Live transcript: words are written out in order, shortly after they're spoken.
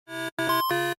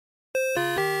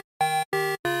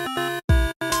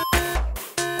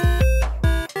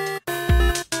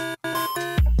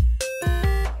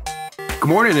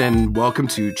morning and welcome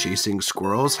to Chasing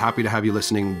Squirrels. Happy to have you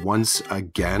listening once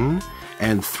again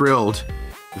and thrilled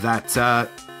that,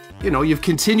 you've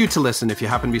continued to listen if you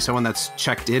happen to be someone that's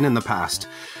checked in the past.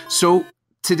 So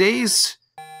today's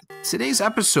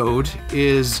episode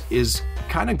is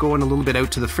kind of going a little bit out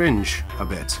to the fringe a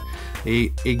bit.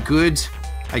 A good,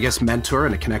 I guess, mentor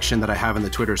and a connection that I have in the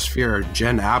Twitter sphere,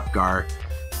 Jen Apgar,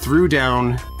 threw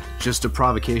down just a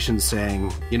provocation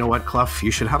saying, you know what, Clough, you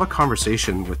should have a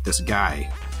conversation with this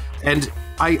guy. And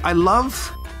I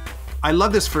love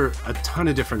this for a ton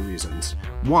of different reasons.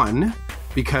 One,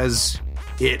 because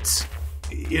it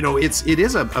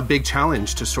is a big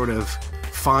challenge to sort of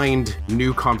find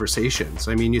new conversations.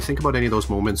 I mean, you think about any of those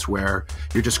moments where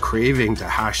you're just craving to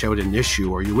hash out an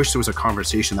issue, or you wish there was a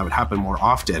conversation that would happen more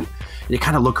often. And you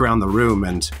kind of look around the room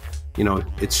and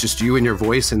it's just you and your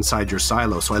voice inside your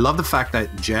silo. So I love the fact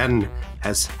that Jen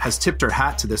has tipped her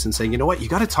hat to this and saying, you know what, you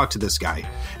got to talk to this guy.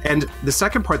 And the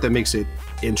second part that makes it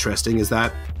interesting is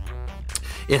that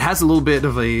it has a little bit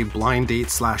of a blind date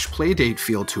 / play date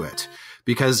feel to it.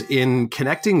 Because in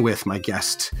connecting with my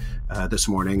guest this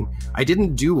morning, I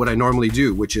didn't do what I normally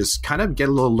do, which is kind of get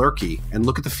a little lurky and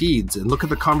look at the feeds and look at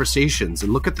the conversations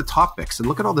and look at the topics and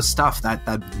look at all the stuff,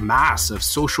 that mass of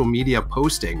social media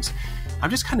postings. I'm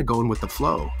just kind of going with the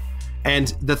flow. And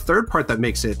the third part that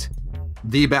makes it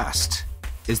the best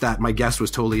is that my guest was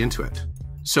totally into it.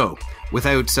 So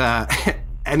without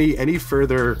any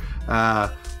further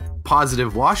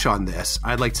positive wash on this,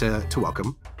 I'd like to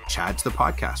welcome Chad to the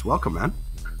podcast. Welcome, man.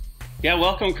 Yeah,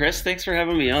 welcome, Chris. Thanks for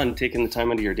having me on, taking the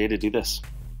time out of your day to do this.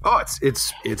 Oh,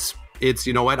 it's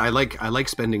you know what? I like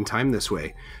spending time this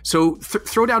way. So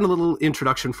throw down a little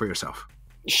introduction for yourself.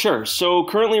 Sure. So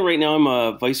currently right now I'm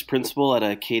a vice principal at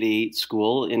a K-8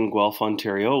 school in Guelph,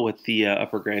 Ontario with the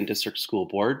Upper Grand District School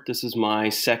Board. This is my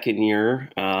second year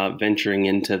venturing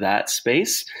into that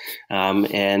space,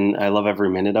 and I love every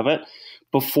minute of it.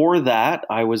 Before that,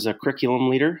 I was a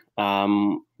curriculum leader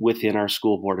within our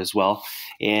school board as well.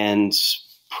 And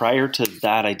prior to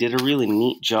that, I did a really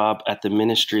neat job at the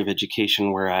Ministry of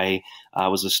Education where I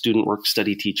was a student work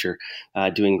study teacher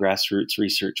doing grassroots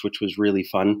research, which was really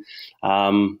fun.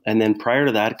 And then prior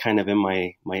to that, kind of in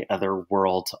my other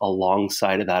world,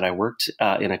 alongside of that, I worked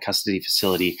in a custody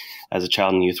facility as a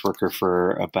child and youth worker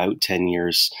for about 10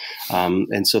 years.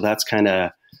 And so that's kind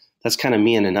of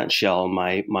me in a nutshell,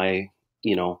 my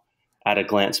at a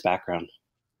glance background.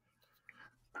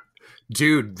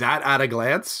 Dude, that at a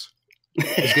glance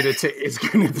is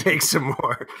gonna take some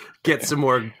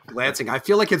more glancing. I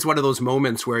feel like it's one of those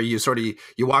moments where you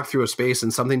walk through a space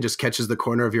and something just catches the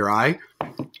corner of your eye.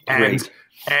 And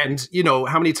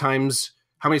how many times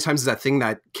is that thing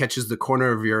that catches the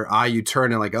corner of your eye, you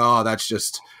turn and like, oh, that's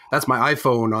my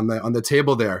iPhone on the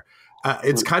table there.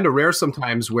 It's kind of rare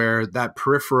sometimes where that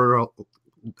peripheral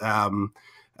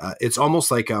it's almost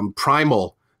like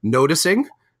primal noticing.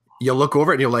 You look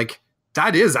over it and you're like,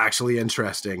 that is actually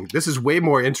interesting. This is way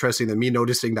more interesting than me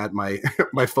noticing that my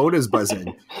phone is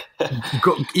buzzing.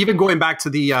 Even going back to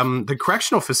the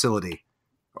correctional facility,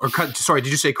 did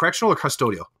you say correctional or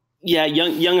custodial? Yeah,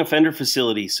 young offender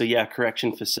facility. So yeah,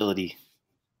 correction facility.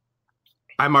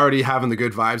 I'm already having the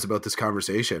good vibes about this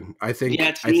conversation. I think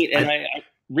it's neat, and I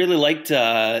really liked.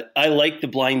 I like the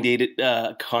blind date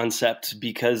concept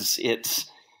because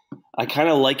I kind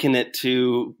of liken it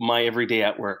to my everyday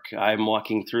at work. I'm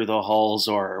walking through the halls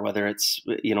or whether it's,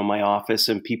 my office,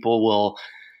 and people will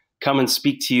come and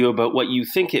speak to you about what you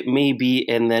think it may be.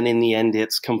 And then in the end,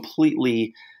 it's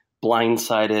completely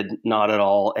blindsided, not at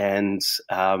all. And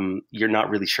you're not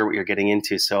really sure what you're getting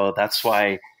into. So that's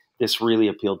why this really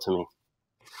appealed to me.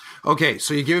 Okay.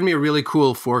 So you're giving me a really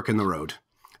cool fork in the road.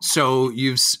 So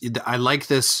I like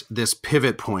this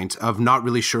pivot point of not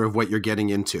really sure of what you're getting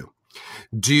into.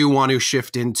 Do you want to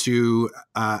shift into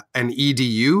an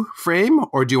EDU frame,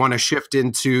 or do you want to shift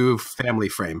into family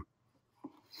frame?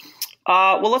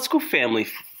 Well, let's go family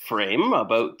frame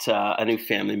about a new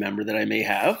family member that I may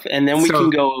have, and then we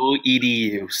can go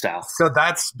EDU style. So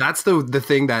that's the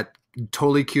thing that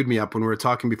totally queued me up when we were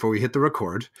talking before we hit the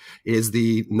record, is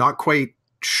the not quite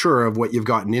sure of what you've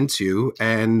gotten into.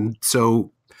 And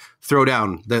so throw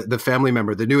down the family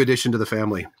member, the new addition to the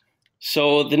family.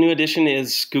 So the new addition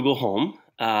is Google Home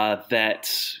that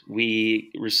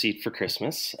we received for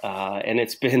Christmas. And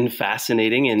it's been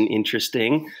fascinating and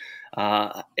interesting.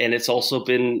 And it's also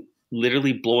been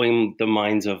literally blowing the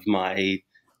minds of my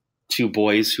two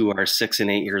boys who are 6 and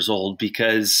 8 years old,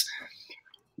 because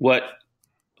what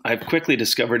I've quickly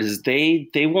discovered is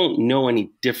they won't know any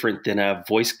different than a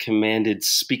voice commanded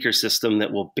speaker system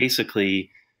that will basically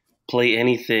play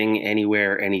anything,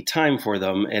 anywhere, anytime for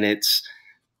them. And it's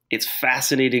it's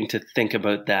fascinating to think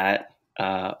about that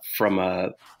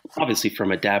obviously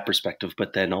from a dad perspective,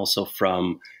 but then also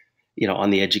from,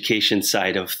 on the education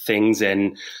side of things,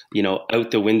 and, out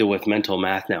the window with mental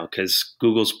math now, because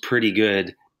Google's pretty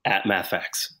good at math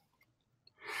facts.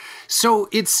 So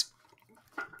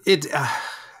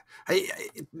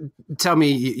tell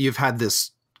me, you've had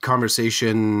this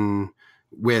conversation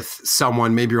with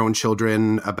someone, maybe your own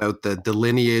children, about the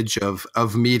lineage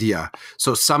of media.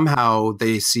 So somehow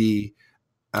they see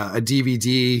a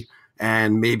DVD,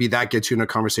 and maybe that gets you in a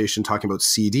conversation talking about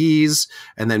CDs,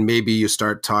 and then maybe you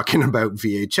start talking about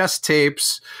VHS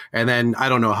tapes, and then I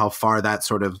don't know how far that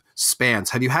sort of spans.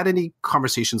 Have you had any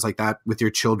conversations like that with your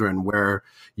children where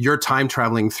you're time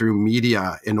traveling through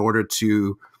media in order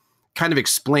to kind of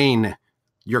explain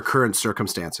your current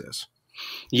circumstances?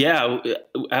 Yeah,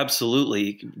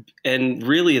 absolutely. And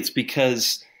really it's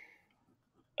because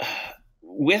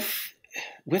with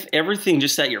everything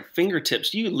just at your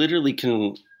fingertips, you literally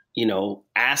can,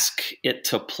 ask it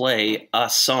to play a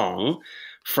song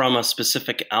from a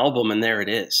specific album, and there it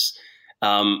is.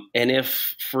 And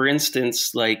if, for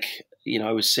instance, like,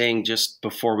 I was saying just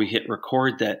before we hit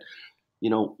record that,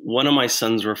 one of my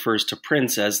sons refers to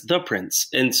Prince as the Prince.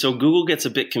 And so Google gets a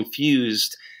bit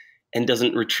confused and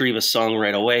doesn't retrieve a song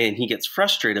right away, and he gets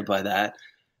frustrated by that.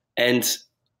 And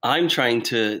I'm trying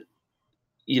to,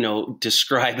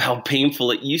 describe how painful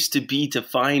it used to be to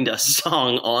find a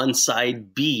song on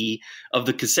side B of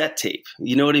the cassette tape.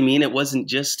 You know what I mean? It wasn't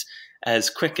just as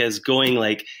quick as going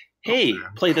like, hey,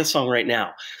 play this song right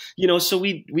now. So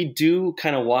we do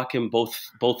kind of walk in both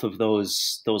of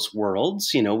those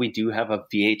worlds. We do have a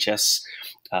VHS,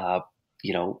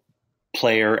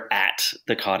 player at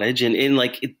the cottage, and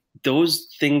like those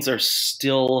things are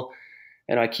still,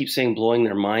 and I keep saying blowing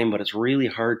their mind, but it's really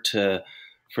hard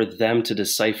for them to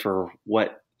decipher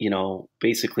what,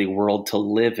 basically world to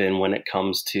live in when it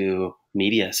comes to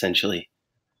media, essentially.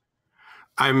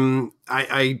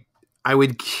 I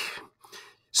would.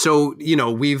 So,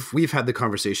 we've had the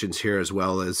conversations here as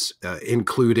well as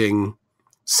including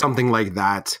something like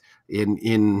that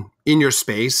in your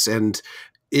space. And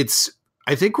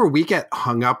I think where we get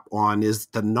hung up on is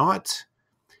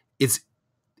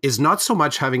is not so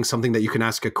much having something that you can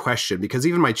ask a question, because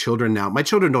even my children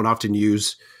don't often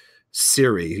use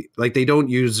Siri. Like, they don't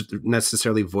use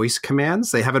necessarily voice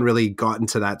commands. They haven't really gotten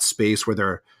to that space where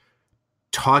they're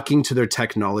talking to their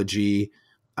technology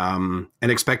and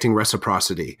expecting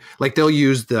reciprocity. Like, they'll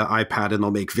use the iPad and they'll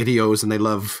make videos and they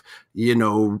love,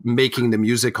 making the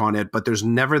music on it, but there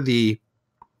isn't that,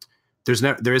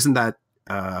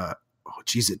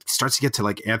 it starts to get to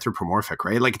like anthropomorphic,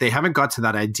 right? Like, they haven't got to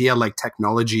that idea like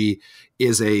technology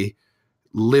is a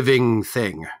living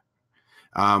thing.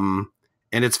 And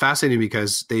it's fascinating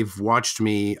because they've watched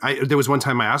me. There was one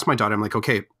time I asked my daughter, I'm like,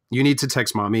 okay, you need to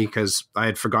text mommy because I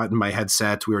had forgotten my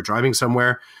headset. We were driving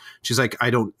somewhere. She's like, I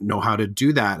don't know how to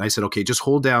do that. And I said, okay, just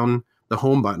hold down the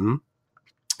home button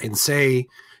and say,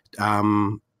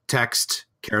 text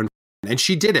Karen. And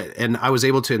she did it. And I was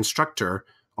able to instruct her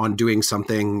on doing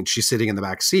something. She's sitting in the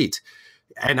back seat.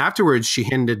 And afterwards, she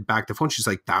handed back the phone. She's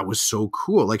like, that was so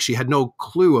cool. Like, she had no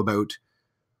clue about,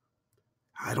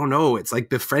 I don't know. It's like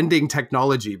befriending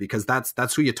technology, because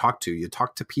that's who you talk to. You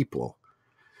talk to people.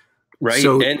 Right.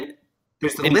 So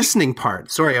there's the listening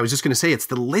part. Sorry, I was just going to say it's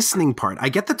the listening part. I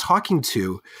get the talking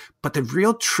to, but the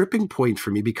real tripping point for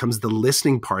me becomes the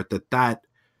listening part, that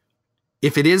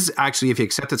if it is actually, if you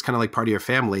accept it's kind of like part of your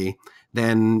family,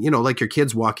 then, like your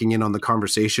kids walking in on the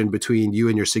conversation between you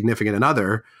and your significant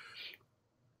other,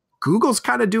 Google's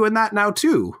kind of doing that now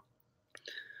too.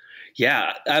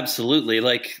 Yeah, absolutely.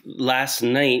 Like last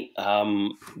night,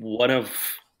 one of,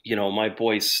 my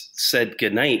boys said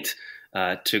goodnight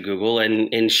to Google,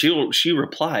 and she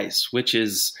replies, which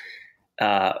is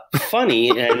funny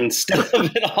and still a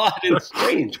bit odd and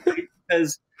strange, right?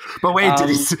 Because, but wait,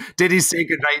 did he say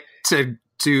goodnight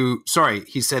to? Sorry,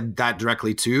 he said that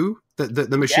directly to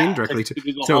the machine, directly to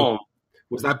so home.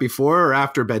 Was that before or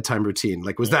after bedtime routine?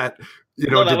 Like, was that?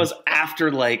 No, that was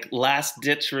after, like, last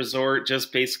ditch resort,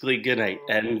 just basically good night.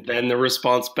 And then the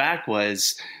response back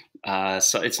was,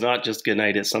 so it's not just good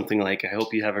night. It's something like, I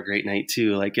hope you have a great night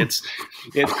too. Like, it's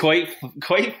quite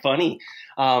funny.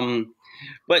 But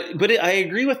I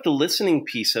agree with the listening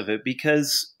piece of it,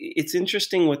 because it's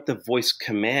interesting with the voice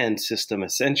command system,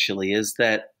 essentially, is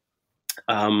that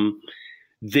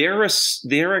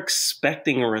they're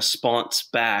expecting a response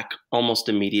back almost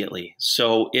immediately.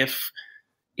 So if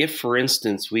for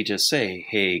instance, we just say,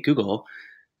 hey, Google,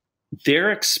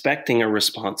 they're expecting a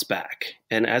response back.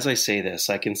 And as I say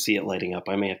this, I can see it lighting up.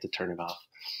 I may have to turn it off.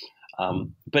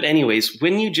 But anyways,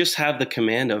 when you just have the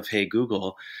command of, hey,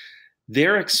 Google,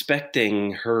 they're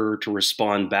expecting her to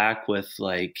respond back with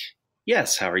like,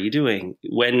 yes, how are you doing?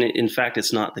 When in fact,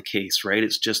 it's not the case, right?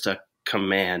 It's just a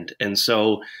command. And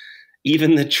so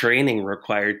even the training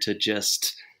required to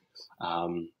just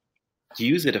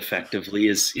use it effectively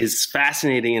is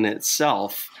fascinating in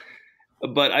itself.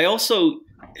 But I also,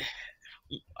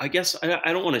 I guess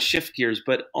I don't want to shift gears,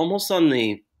 but almost on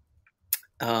the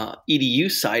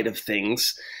EDU side of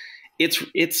things,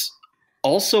 it's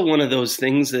also one of those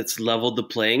things that's leveled the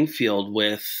playing field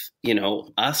with,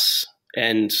 us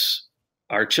and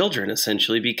our children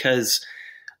essentially, because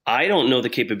I don't know the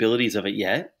capabilities of it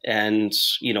yet. And,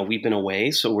 we've been away,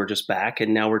 so we're just back,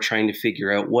 and now we're trying to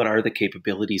figure out what are the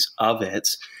capabilities of it.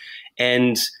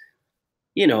 And,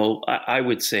 I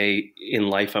would say in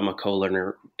life, I'm a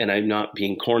co-learner, and I'm not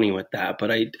being corny with that,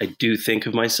 but I do think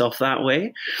of myself that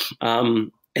way.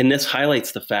 And this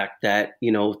highlights the fact that,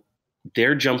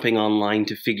 they're jumping online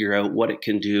to figure out what it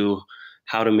can do,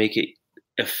 how to make it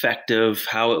effective,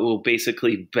 how it will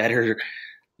basically better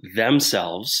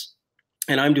themselves.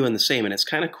 And I'm doing the same. And it's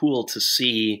kind of cool to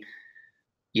see,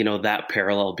 that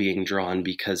parallel being drawn,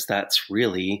 because that's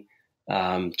really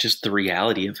just the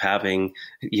reality of having,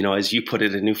 as you put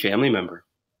it, a new family member.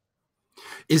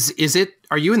 Is it,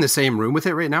 are you in the same room with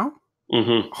it right now?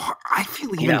 Mm-hmm. Oh, I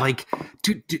feel even like,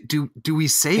 do we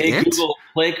say hey, it? Google,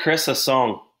 play Chris a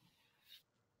song.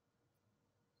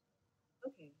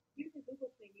 Okay, here's a Google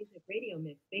Play Music radio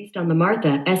mix based on the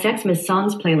Martha S. Xmas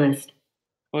Songs playlist.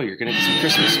 Oh, you're going to get some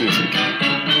Christmas music.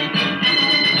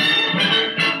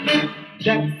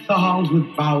 Deck the halls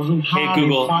with boughs of holly. Hey,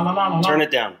 Google, turn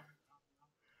it down.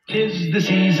 'Tis the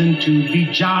season to be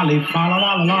jolly. Fa la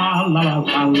la la la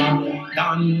la la la.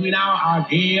 Don we now our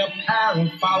gay apparel.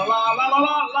 Fa la la la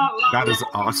la la la. That is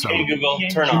awesome. Hey, Google,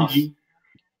 turn off.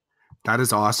 That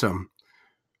is awesome.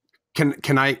 Can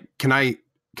I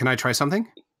try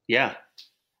something? Yeah.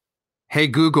 Hey,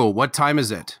 Google, what time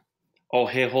is it? Oh,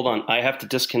 hey, hold on. I have to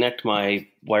disconnect my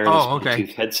wireless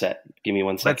Bluetooth headset. Give me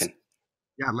 1 second.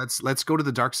 Let's go to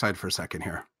the dark side for a second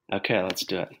here. Okay, let's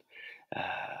do it.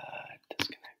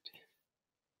 Disconnect.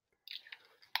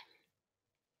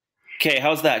 Okay,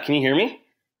 how's that? Can you hear me?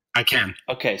 I can.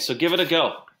 Okay, so give it a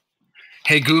go.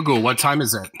 Hey, Google, what time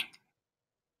is it?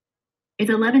 It's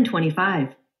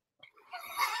 11:25.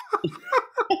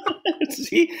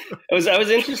 See, I was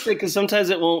interested because sometimes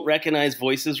it won't recognize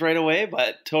voices right away, but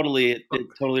it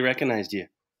totally recognized you.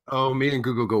 Oh, me and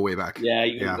Google go way back. Yeah,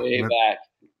 you go way back.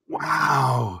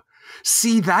 Wow.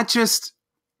 See, that is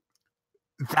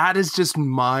just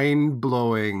mind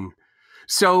blowing.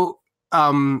 So,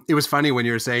 it was funny when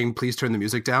you were saying, please turn the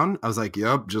music down. I was like,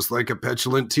 yep, just like a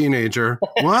petulant teenager.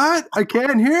 What? I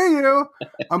can't hear you.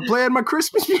 I'm playing my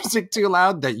Christmas music too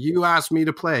loud that you asked me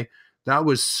to play. That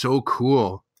was so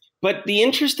cool. But the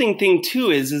interesting thing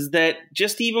too is that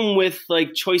just even with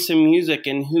like choice of music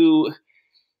and I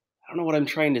don't know what I'm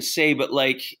trying to say, but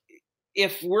like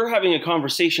if we're having a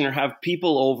conversation or have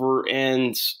people over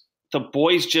and the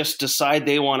boys just decide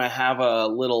they want to have a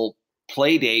little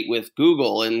play date with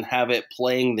Google and have it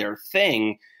playing their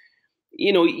thing,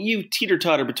 you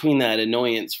teeter-totter between that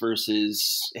annoyance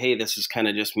versus, hey, this is kind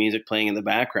of just music playing in the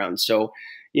background. So,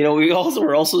 we're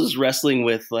also just wrestling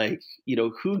with like,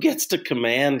 who gets to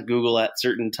command Google at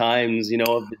certain times,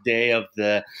 of the day, of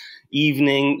the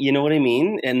evening, you know what I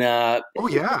mean? And oh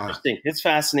yeah, interesting. It's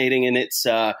fascinating, and it's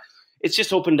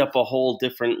just opened up a whole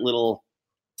different little,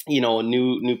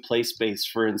 new play space,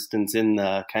 for instance, in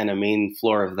the kind of main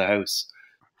floor of the house.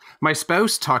 My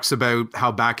spouse talks about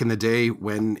how back in the day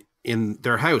when in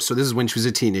their house, so this is when she was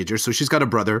a teenager, so she's got a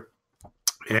brother,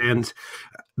 and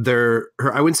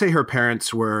I wouldn't say her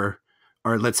parents are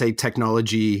let's say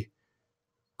technology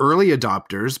early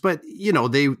adopters, but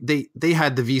they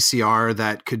had the VCR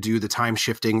that could do the time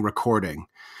shifting recording,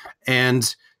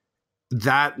 and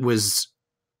that was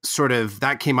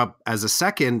that came up as a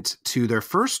second to their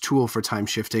first tool for time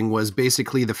shifting was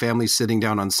basically the family sitting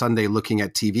down on Sunday looking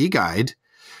at TV Guide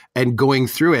and going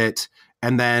through it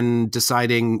and then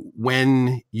deciding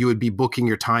when you would be booking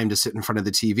your time to sit in front of the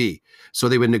TV. So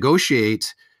they would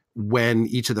negotiate when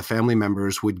each of the family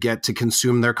members would get to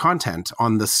consume their content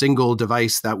on the single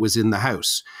device that was in the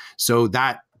house. So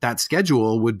that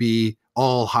schedule would be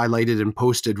all highlighted and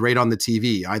posted right on the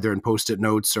TV, either in Post-it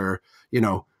notes or,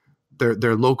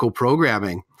 their local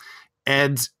programming.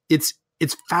 And it's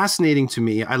fascinating to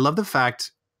me. I love the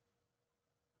fact,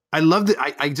 I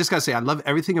just gotta say, I love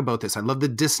everything about this. I love the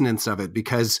dissonance of it,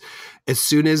 because as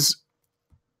soon as,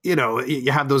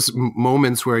 you have those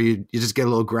moments where you just get a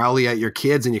little growly at your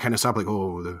kids and you kind of stop like,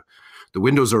 oh, the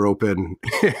windows are open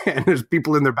and there's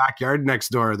people in their backyard next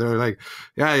door. They're like,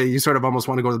 yeah, you sort of almost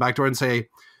want to go to the back door and say,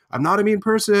 I'm not a mean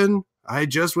person. I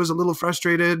just was a little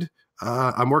frustrated.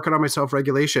 I'm working on my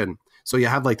self-regulation. So you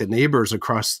have like the neighbors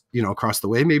across the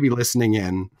way, maybe listening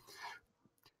in.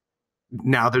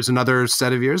 Now there's another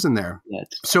set of ears in there. Yes.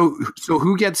 So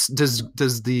who gets, does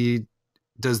the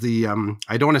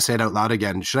I don't want to say it out loud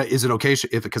again. Is it okay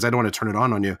because I don't want to turn it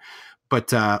on you,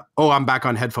 but, I'm back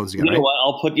on headphones again. You know what?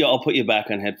 I'll put you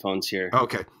back on headphones here.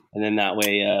 Okay. And then that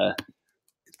way,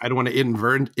 I don't want to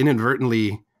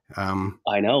inadvertently,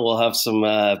 I know we'll have some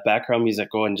background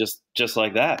music going just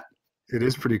like that. It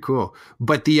is pretty cool.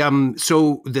 But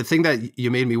so the thing that you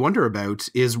made me wonder about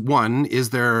is, one, is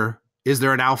there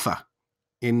an alpha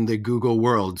in the Google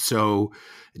world? So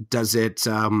does it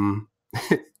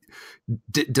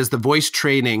does the voice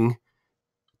training,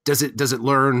 does it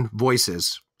learn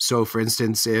voices? So for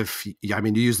instance, you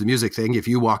use the music thing. If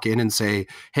you walk in and say,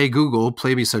 hey, Google,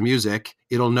 play me some music,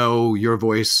 it'll know your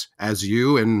voice as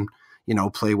you and,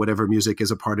 play whatever music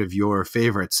is a part of your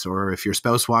favorites. Or if your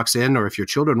spouse walks in or if your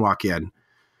children walk in,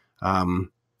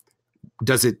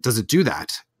 does it do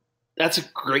that? That's a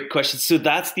great question. So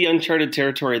that's the uncharted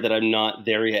territory that I'm not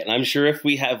there yet. And I'm sure if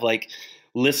we have like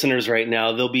listeners right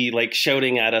now, they'll be like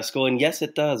shouting at us going, yes,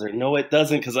 it does, or no, it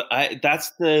doesn't. Cause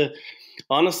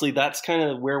honestly, that's kind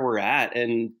of where we're at.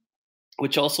 And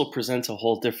which also presents a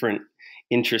whole different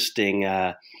interesting,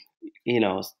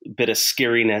 bit of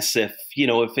scariness if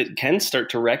it can start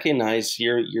to recognize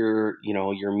your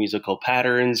musical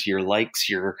patterns, your likes,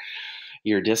 your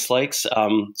dislikes.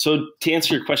 So to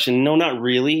answer your question, no, not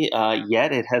really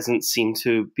yet. It hasn't seemed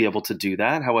to be able to do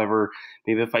that. However,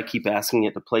 maybe if I keep asking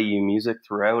it to play you music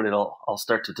throughout, I'll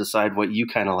start to decide what you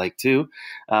kind of like too,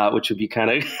 which would be kind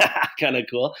of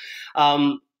cool.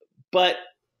 But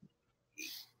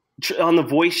on the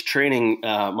voice training,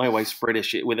 my wife's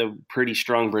British with a pretty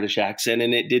strong British accent,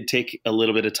 and it did take a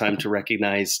little bit of time to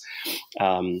recognize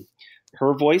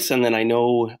her voice. And then I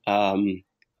know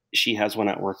she has one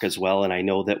at work as well. And I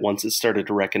know that once it started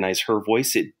to recognize her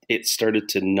voice, it started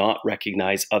to not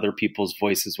recognize other people's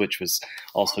voices, which was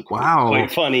also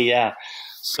quite funny. Yeah.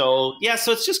 So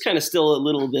it's just kind of still a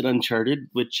little bit uncharted,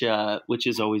 which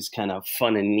is always kind of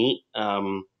fun and neat.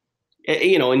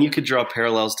 And you could draw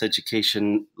parallels to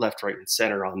education left, right, and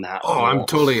center on that. Oh, I'm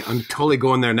totally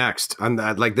going there next. On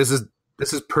that, like this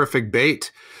is perfect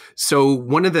bait. So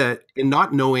in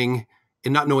not knowing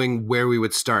where we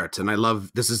would start, and I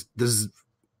love this is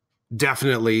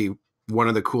definitely one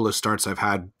of the coolest starts I've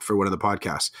had for one of the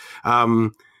podcasts.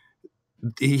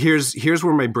 Here's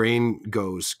where my brain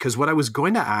goes, because what I was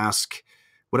going to ask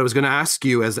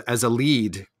you as a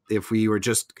lead, if we were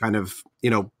just kind of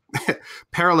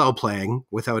parallel playing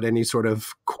without any sort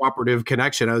of cooperative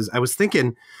connection, I was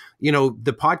thinking,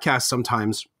 the podcast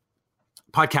sometimes.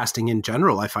 Podcasting in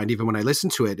general, I find, even when I listen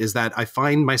to it, is that I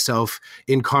find myself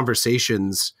in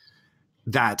conversations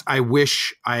that I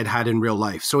wish I had had in real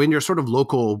life. So in your sort of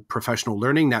local professional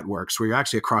learning networks where you're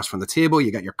actually across from the table,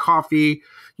 you got your coffee,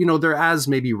 they're as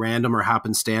maybe random or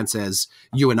happenstance as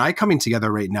you and I coming together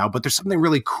right now, but there's something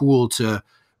really cool to,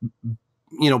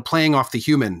 playing off the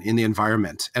human in the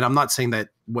environment. And I'm not saying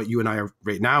that what you and I are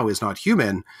right now is not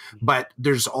human, but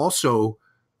there's also,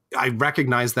 I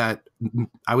recognize that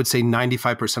I would say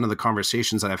 95% of the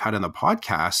conversations that I've had in the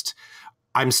podcast,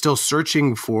 I'm still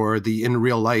searching for the in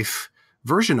real life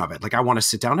version of it. Like I want to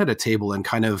sit down at a table and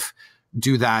kind of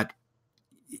do that,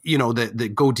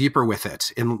 that go deeper with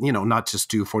it and, not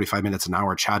just do 45 minutes an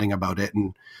hour chatting about it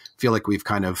and feel like we've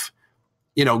kind of,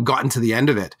 gotten to the end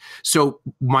of it. So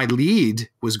my lead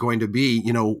was going to be,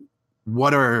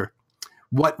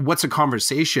 what's a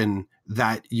conversation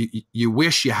that you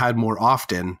wish you had more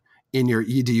often in your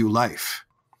EDU life?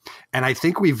 And I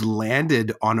think we've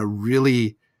landed on a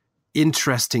really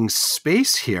interesting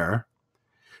space here,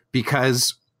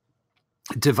 because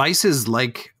devices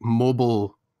like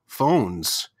mobile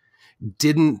phones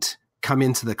didn't come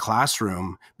into the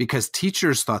classroom because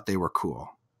teachers thought they were cool.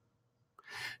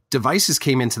 Devices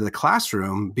came into the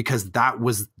classroom because that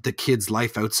was the kid's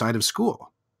life outside of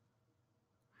school.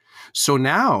 So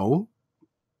now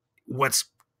what's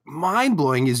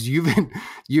mind-blowing is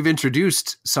you've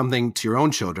introduced something to your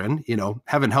own children,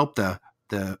 heaven help the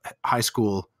high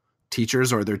school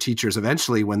teachers or their teachers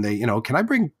eventually when they, can I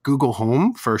bring Google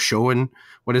home for show and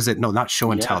what is it? No, not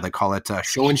show and tell. They call it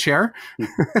show and share.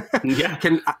 Yeah.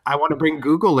 I want to bring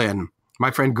Google in,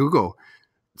 my friend Google.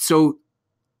 So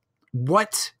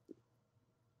what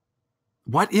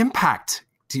impact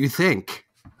do you think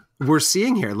we're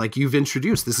seeing here? Like you've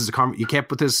introduced, this is you can't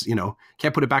put this,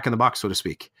 can't put it back in the box, so to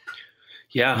speak.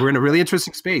 Yeah. We're in a really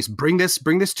interesting space. Bring this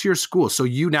to your school. So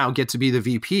you now get to be the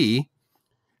VP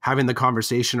having the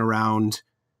conversation around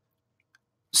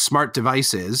smart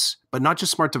devices, but not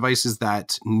just smart devices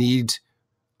that need,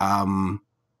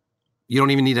 you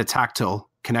don't even need a tactile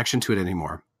connection to it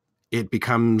anymore. It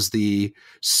becomes the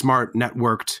smart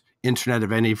networked Internet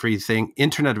of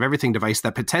everything device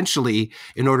that potentially,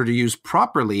 in order to use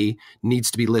properly,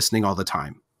 needs to be listening all the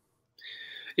time.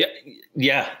 Yeah.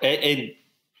 Yeah. And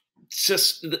it's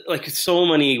just like so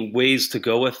many ways to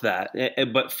go with that,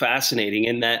 but fascinating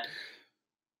in that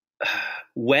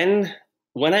when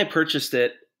I purchased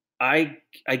it, I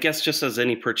guess just as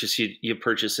any purchase, you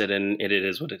purchase it and it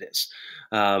is what it is.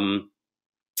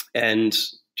 And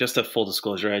just a full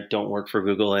disclosure, I don't work for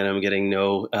Google and I'm getting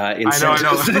no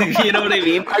incentives. I know. You know what I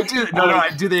mean? I do. No, I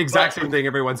do the exact same thing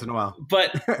every once in a while.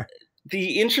 But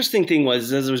the interesting thing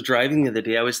was, as I was driving the other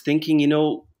day, I was thinking,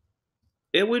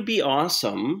 it would be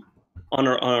awesome on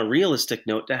a realistic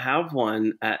note to have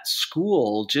one at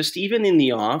school, just even in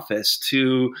the office,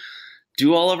 to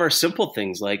do all of our simple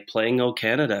things like playing O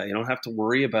Canada. You don't have to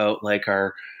worry about like I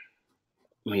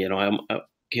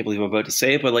can't believe I'm about to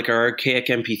say it, but like our archaic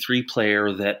MP3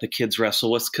 player that the kids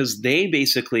wrestle with, because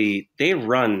they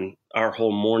run our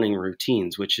whole morning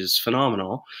routines, which is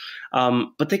phenomenal.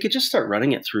 But they could just start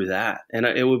running it through that, and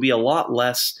it would be a lot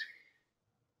less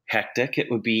hectic.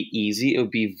 It would be easy. It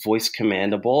would be voice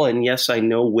commandable. And yes, I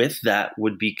know with that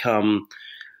would become,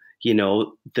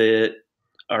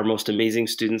 our most amazing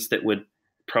students that would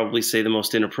probably say the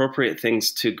most inappropriate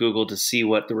things to Google to see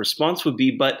what the response would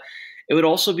be. But it would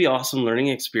also be awesome learning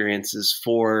experiences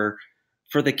for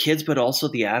the kids, but also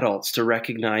the adults, to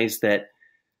recognize that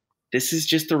this is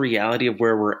just the reality of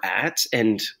where we're at,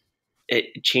 and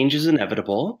change is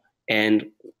inevitable. And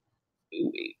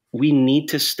we need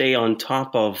to stay on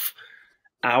top of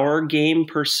our game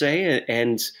per se,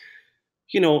 and,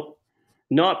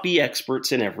 not be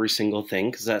experts in every single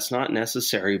thing, because that's not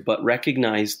necessary, but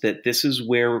recognize that this is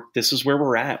where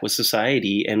we're at with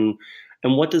society, and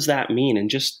what does that mean? And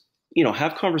just,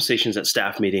 have conversations at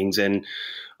staff meetings and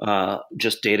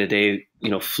just day-to-day,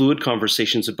 fluid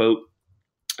conversations about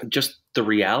just the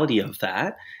reality of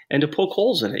that, and to poke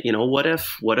holes in it. What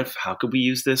if, how could we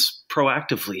use this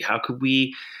proactively? How could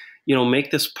we,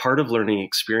 make this part of learning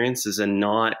experiences and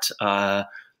not,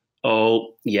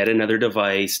 yet another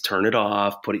device, turn it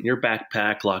off, put it in your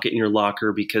backpack, lock it in your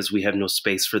locker because we have no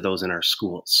space for those in our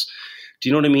schools. Do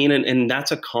you know what I mean? And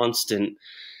that's a constant,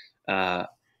 I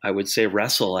would say,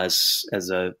 wrestle as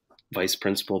a vice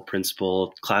principal,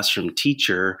 classroom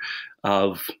teacher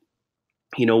of,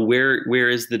 where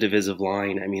is the divisive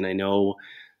line? I mean, I know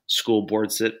school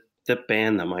boards that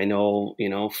ban them. I know,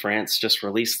 France just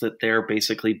released that they're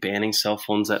basically banning cell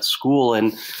phones at school.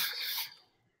 And,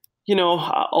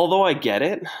 although I get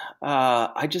it,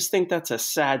 I just think that's a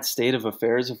sad state of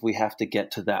affairs if we have to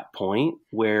get to that point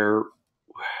where,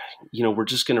 we're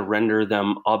just going to render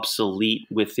them obsolete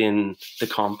within the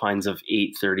confines of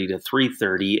 8:30 to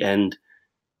 3:30. And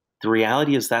the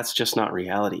reality is that's just not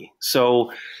reality.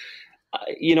 So,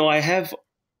 I have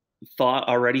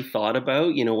already thought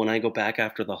about, when I go back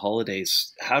after the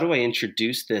holidays, how do I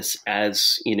introduce this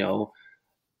as,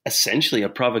 essentially a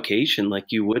provocation like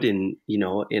you would in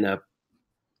a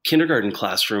kindergarten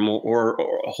classroom or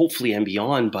hopefully and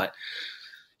beyond, but,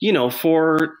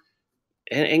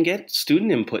 and get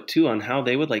student input too on how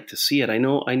they would like to see it. I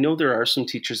know there are some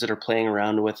teachers that are playing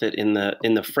around with it in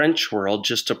the French world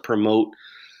just to promote,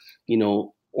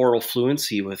 oral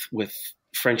fluency with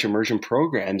French immersion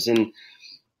programs. And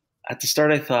at the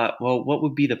start I thought, well, what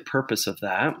would be the purpose of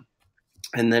that?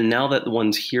 And then now that the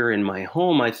one's here in my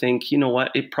home, I think,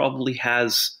 it probably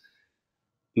has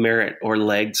merit or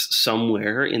legs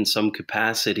somewhere in some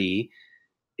capacity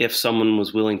if someone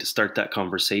was willing to start that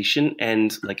conversation.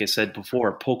 And like I said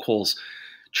before, poke holes,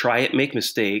 try it, make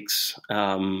mistakes,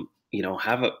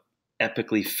 have it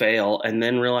epically fail, and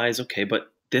then realize, okay,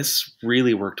 but this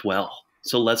really worked well.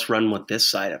 So let's run with this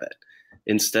side of it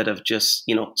instead of just,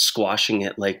 squashing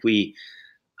it like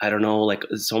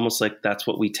it's almost like that's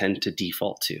what we tend to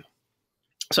default to.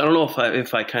 So I don't know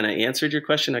if I kind of answered your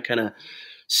question. I kind of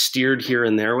steered here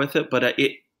and there with it, but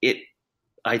it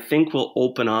I think will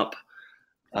open up,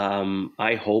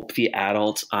 I hope, the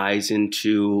adults' eyes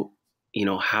into,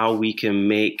 how we can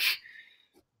make,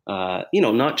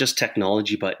 not just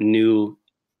technology, but new,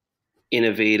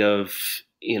 innovative,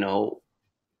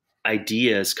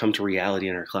 ideas come to reality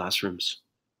in our classrooms.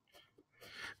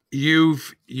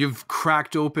 You've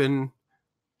cracked open.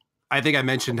 I think I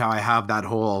mentioned how I have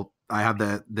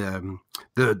the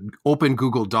open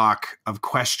Google Doc of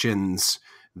questions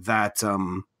that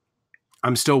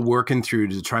I'm still working through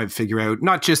to try and figure out,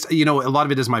 not just, a lot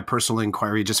of it is my personal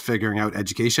inquiry, just figuring out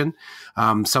education.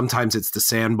 Sometimes it's the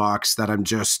sandbox that I'm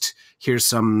just, here's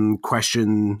some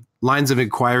lines of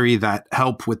inquiry that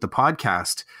help with the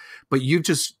podcast. But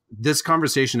this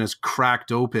conversation has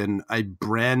cracked open a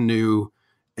brand new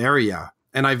area.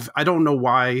 And I don't know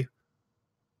why.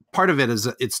 Part of it is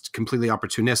it's completely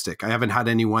opportunistic. I haven't had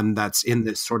anyone that's in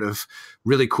this sort of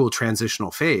really cool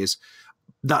transitional phase.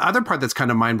 The other part that's kind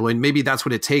of mind-blowing, maybe that's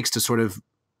what it takes to sort of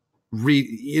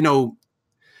to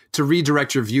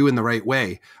redirect your view in the right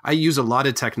way. I use a lot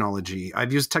of technology.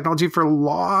 I've used technology for a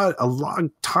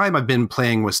long time. I've been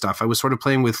playing with stuff. I was sort of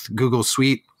playing with Google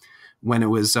Suite when it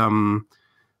was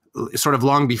sort of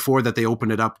long before that they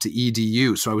opened it up to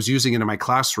EDU. So I was using it in my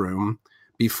classroom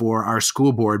before our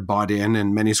school board bought in,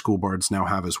 and many school boards now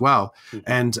have as well. Mm-hmm.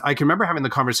 And I can remember having the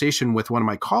conversation with one of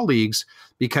my colleagues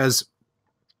because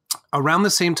around the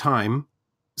same time,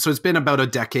 so it's been about a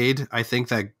decade, I think,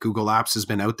 that Google Apps has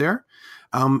been out there.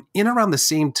 In around the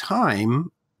same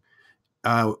time,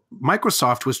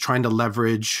 Microsoft was trying to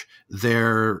leverage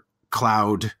their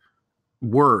cloud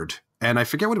Word. And I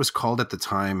forget what it was called at the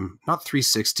time, not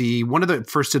 360. One of the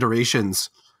first iterations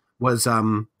was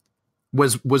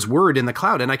Word in the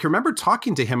cloud. And I can remember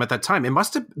talking to him at that time.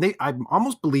 I'm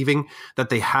almost believing that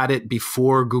they had it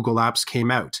before Google Apps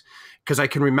came out. Because I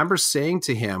can remember saying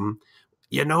to him,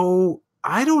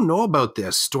 I don't know about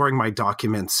this, storing my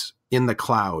documents in the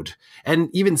cloud. And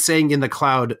even saying in the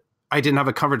cloud, I didn't have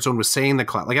a comfort zone with saying the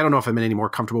cloud. Like, I don't know if I'm any more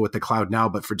comfortable with the cloud now,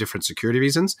 but for different security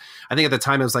reasons. I think at the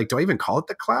time I was like, do I even call it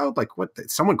the cloud? Like, what?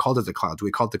 Someone called it the cloud. Do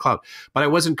we call it the cloud? But I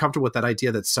wasn't comfortable with that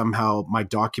idea that somehow my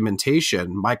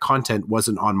documentation, my content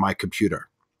wasn't on my computer.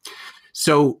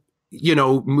 So,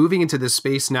 moving into this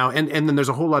space now, and then there's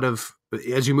a whole lot of,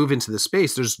 as you move into the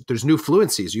space, there's new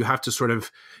fluencies. You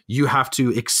have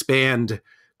to expand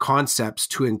concepts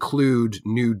to include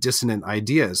new dissonant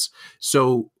ideas.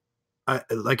 So,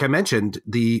 like I mentioned,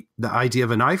 the idea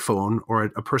of an iPhone or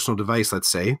a personal device, let's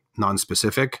say,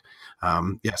 non-specific.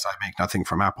 Yes, I make nothing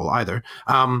from Apple either.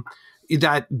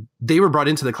 That they were brought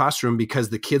into the classroom because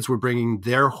the kids were bringing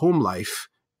their home life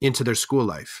into their school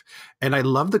life. And I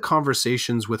love the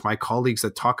conversations with my colleagues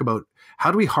that talk about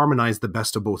how do we harmonize the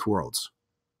best of both worlds.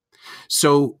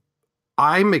 So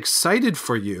I'm excited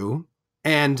for you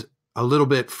and a little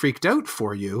bit freaked out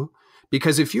for you,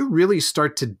 because if you really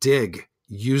start to dig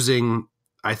using,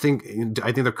 I think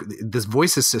this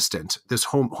voice assistant, this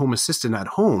home assistant at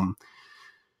home,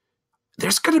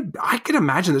 I can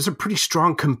imagine there's a pretty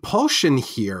strong compulsion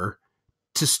here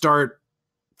to start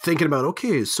thinking about,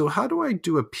 okay, so how do I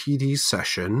do a PD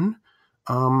session?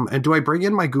 And do I bring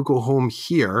in my Google Home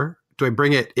here? Do I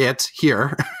bring it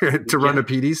here to run a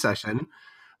PD session?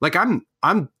 Like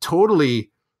I'm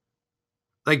totally,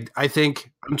 like, I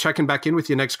think I'm checking back in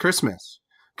with you next Christmas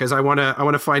because I want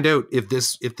to find out if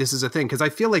this is a thing. Because I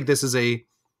feel like this is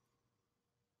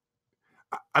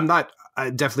I'm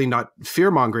definitely not fear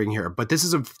mongering here, but this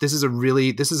is a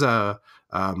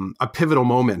pivotal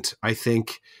moment, I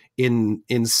think,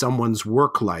 in someone's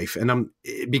work life. And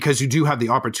because you do have the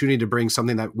opportunity to bring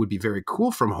something that would be very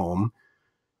cool from home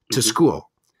to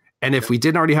school. And if we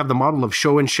didn't already have the model of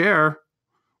show and share,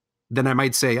 then I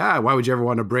might say, why would you ever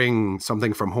want to bring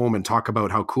something from home and talk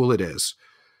about how cool it is?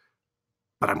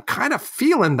 But I'm kind of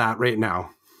feeling that right now.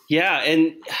 Yeah.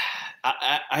 And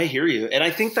I hear you. And I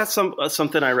think that's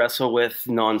something I wrestle with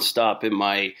nonstop in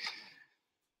my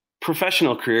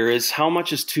professional career, is how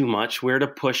much is too much, where to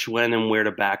push when and where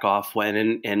to back off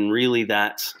when. And really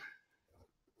that's,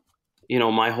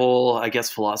 my whole, I guess,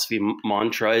 philosophy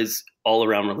mantra is all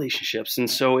around relationships. And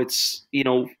so it's,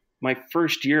 my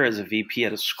first year as a VP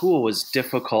at a school was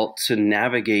difficult to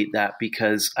navigate that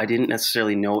because I didn't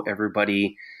necessarily know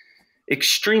everybody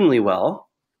extremely well.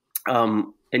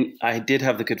 And I did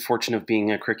have the good fortune of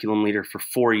being a curriculum leader for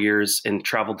 4 years and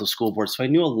traveled to school boards. So I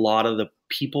knew a lot of the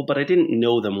people, but I didn't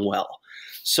know them well.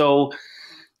 So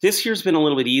this year's been a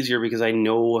little bit easier because I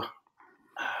know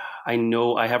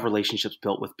I have relationships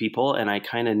built with people, and I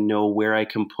kind of know where I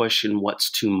can push and what's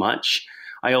too much.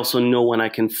 I also know when I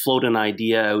can float an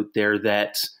idea out there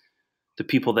that the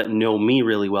people that know me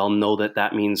really well know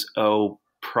that means,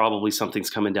 probably something's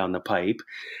coming down the pipe,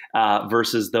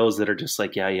 versus those that are just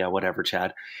like, yeah, whatever,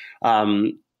 Chad.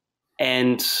 And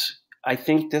I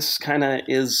think this kind of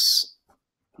is,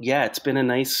 it's been a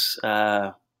nice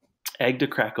egg to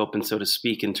crack open, so to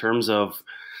speak, in terms of,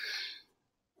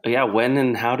 when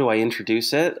and how do I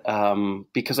introduce it?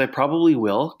 Because I probably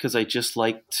will, because I just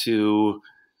like to,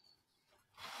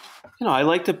 I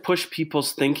like to push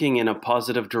people's thinking in a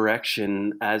positive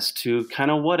direction as to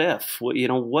kind of what if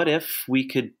we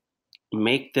could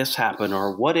make this happen?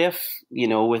 Or what if,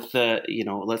 with the,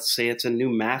 let's say it's a new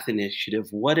math initiative.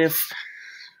 What if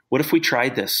we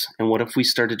tried this, and what if we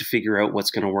started to figure out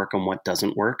what's going to work and what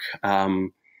doesn't work?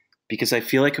 Because I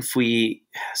feel like if we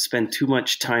spend too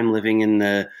much time living in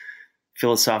the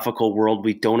philosophical world,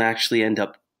 we don't actually end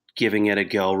up giving it a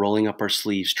go, rolling up our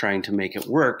sleeves, trying to make it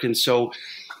work. And so,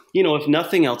 if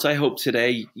nothing else, I hope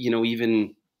today,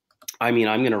 I'm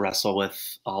going to wrestle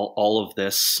with all of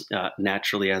this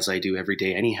naturally, as I do every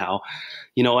day anyhow.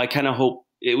 I kind of hope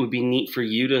it would be neat for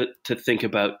you to think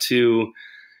about too,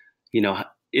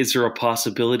 is there a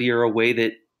possibility or a way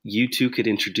that you too could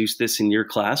introduce this in your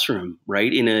classroom,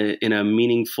 right? In a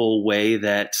meaningful way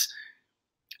that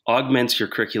augments your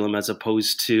curriculum, as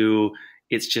opposed to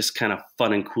it's just kind of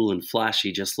fun and cool and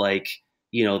flashy, just like,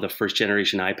 the first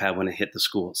generation iPad when it hit the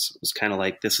schools. It was kind of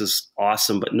like, this is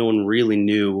awesome, but no one really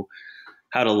knew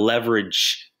how to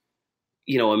leverage,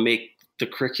 and make the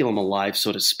curriculum alive,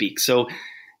 so to speak. So,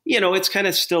 it's kind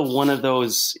of still one of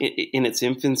those in its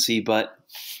infancy, but,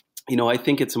 I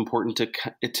think it's important to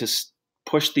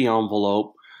push the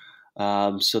envelope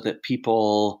so that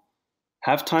people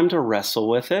have time to wrestle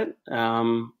with it.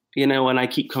 And I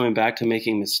keep coming back to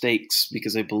making mistakes,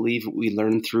 because I believe we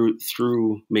learn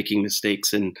through making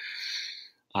mistakes and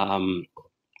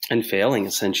failing,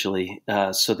 essentially,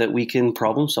 so that we can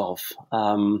problem solve.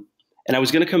 And I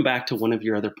was going to come back to one of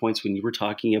your other points when you were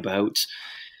talking about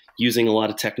using a lot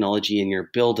of technology in your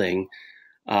building.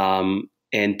 And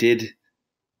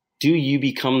do you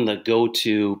become the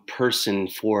go-to person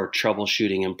for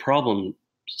troubleshooting and problem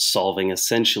solving,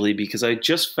 essentially? Because I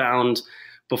just found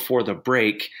before the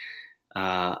break,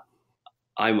 I'm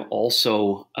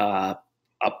also a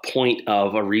point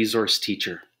of a resource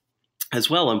teacher as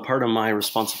well. And part of my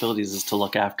responsibilities is to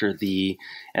look after the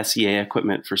SEA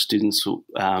equipment for students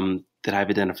that have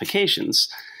identifications.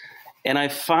 And I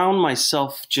found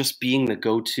myself just being the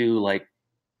go-to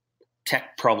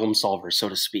tech problem solver, so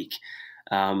to speak.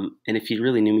 And if you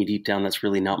really knew me deep down, that's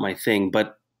really not my thing,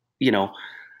 but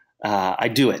I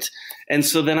do it. And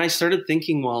so then I started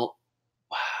thinking, well,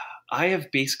 I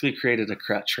have basically created a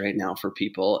crutch right now for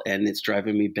people, and it's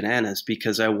driving me bananas,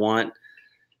 because I want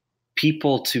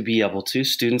people to be able to,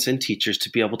 students and teachers, to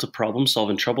be able to problem solve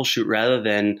and troubleshoot, rather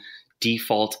than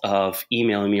default of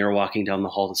emailing me or walking down the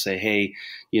hall to say, hey,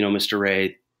 Mr.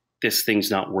 Ray, this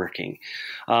thing's not working.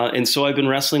 And so I've been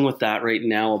wrestling with that right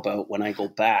now about when I go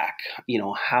back,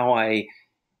 how I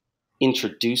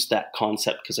introduce that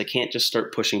concept, because I can't just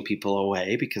start pushing people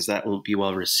away, because that won't be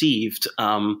well received.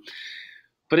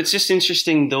 But it's just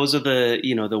interesting. Those are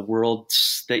the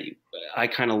worlds that I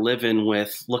kind of live in,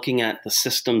 with looking at the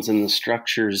systems and the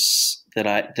structures that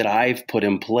I've put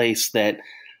in place that,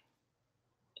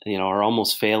 are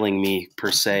almost failing me,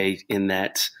 per se, in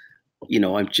that,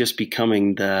 I'm just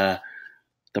becoming the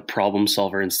problem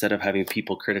solver instead of having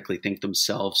people critically think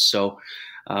themselves. So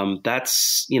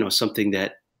that's, something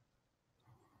that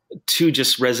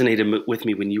just resonated with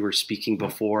me when you were speaking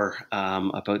before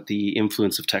about the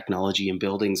influence of technology in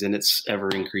buildings, and it's ever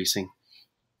increasing.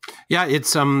 Yeah,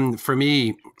 it's for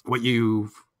me, what you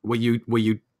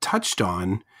touched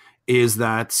on is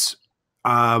that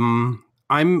I'm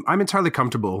entirely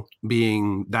comfortable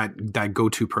being that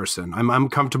go-to person. I'm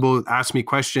comfortable. Ask me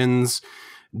questions,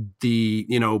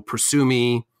 pursue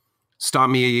me, stop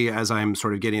me as I'm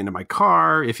sort of getting into my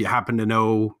car. If you happen to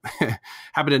know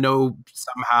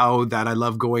somehow that I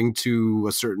love going to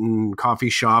a certain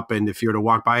coffee shop, and if you were to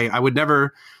walk by, I would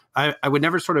never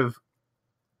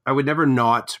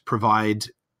not provide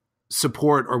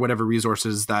support or whatever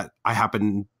resources that I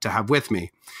happen to have with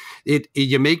me.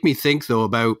 You make me think, though,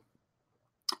 about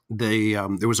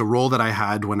there was a role that I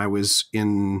had when I was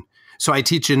so I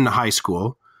teach in high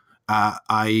school.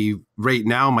 Right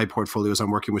now, my portfolio is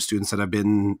I'm working with students that have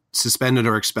been suspended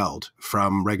or expelled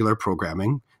from regular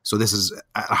programming. So this is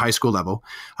at a high school level.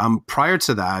 Prior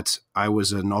to that, I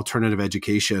was an alternative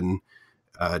education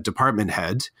department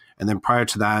head. And then prior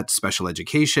to that, special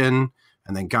education,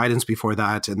 and then guidance before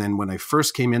that. And then when I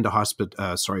first came into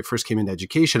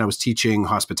education, I was teaching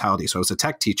hospitality. So I was a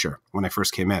tech teacher when I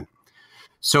first came in.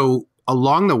 So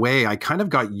along the way, I kind of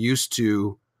got used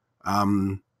to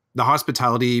the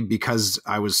hospitality, because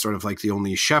I was sort of like the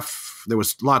only chef. There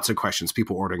was lots of questions,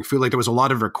 people ordering food. Like there was a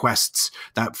lot of requests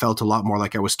that felt a lot more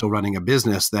like I was still running a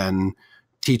business than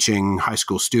teaching high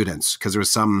school students, because there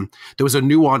was a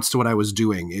nuance to what I was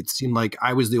doing. It seemed like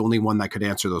I was the only one that could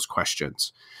answer those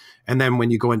questions. And then when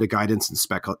you go into guidance and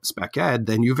spec ed,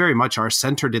 then you very much are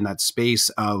centered in that space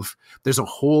of there's a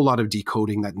whole lot of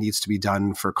decoding that needs to be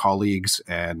done for colleagues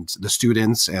and the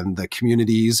students and the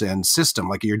communities and system.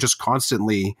 Like you're just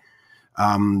constantly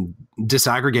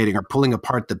disaggregating or pulling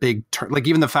apart the big, like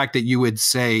even the fact that you would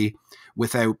say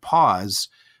without pause,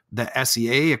 the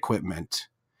SEA equipment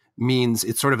means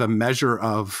it's sort of a measure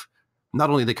of not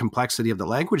only the complexity of the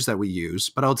language that we use,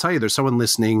 but I'll tell you, there's someone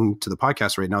listening to the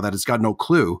podcast right now that has got no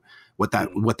clue what that,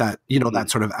 that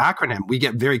sort of acronym. We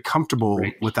get very comfortable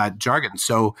with that jargon.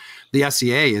 So the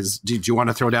SEA is, do you want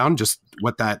to throw down just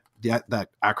what that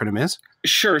acronym is?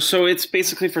 Sure. So it's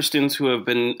basically for students who have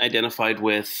been identified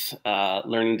with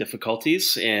learning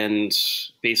difficulties. And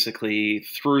basically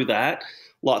through that,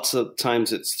 lots of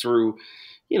times it's through,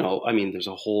 there's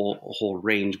a whole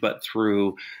range, but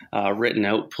through written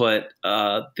output,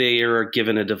 they are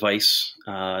given a device.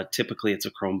 Typically it's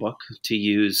a Chromebook to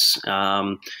use.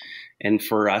 And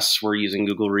for us, we're using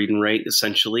Google Read and Write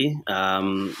essentially.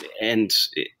 And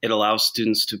it allows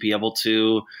students to be able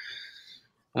to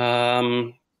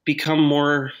become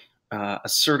more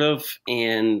assertive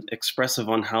and expressive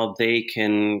on how they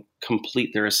can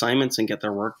complete their assignments and get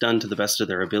their work done to the best of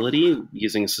their ability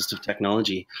using assistive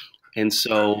technology. And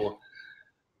so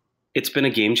it's been a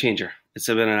game changer. It's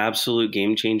been an absolute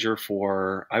game changer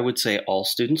for, I would say, all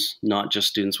students, not just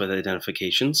students with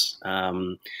identifications. I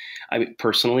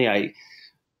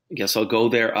guess I'll go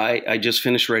there. I just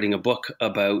finished writing a book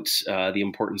about the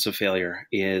importance of failure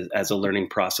as a learning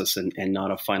process and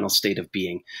not a final state of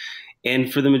being.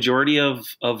 And for the majority of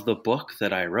the book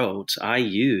that I wrote, I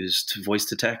used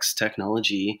voice-to-text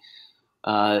technology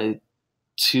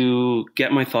to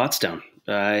get my thoughts down.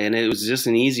 And it was just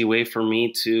an easy way for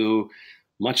me to,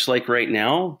 much like right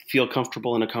now, feel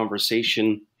comfortable in a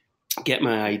conversation, get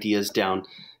my ideas down,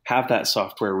 have that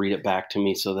software read it back to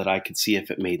me so that I could see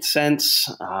if it made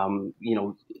sense,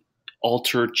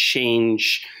 alter,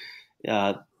 change,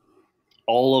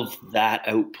 all of that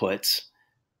output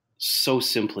so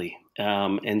simply.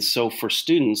 And so for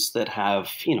students that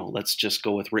have, let's just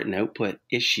go with written output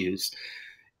issues,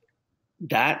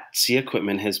 that C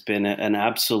equipment has been an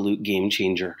absolute game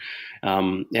changer.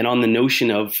 And on the notion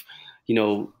of,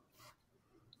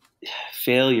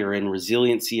 failure and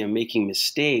resiliency and making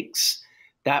mistakes,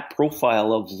 that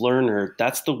profile of learner,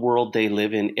 that's the world they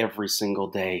live in every single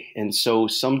day. And so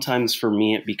sometimes for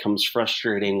me, it becomes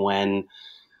frustrating when,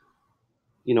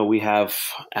 we have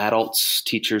adults,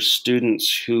 teachers,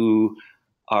 students who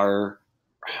are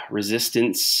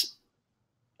resistant,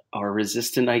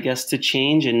 I guess, to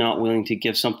change and not willing to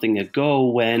give something a go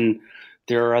when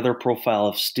there are other profile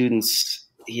of students,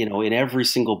 in every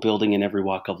single building in every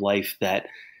walk of life that,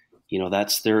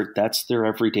 that's their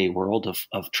everyday world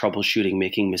of troubleshooting,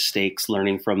 making mistakes,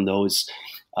 learning from those,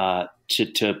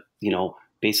 to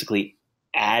basically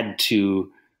add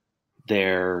to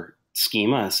their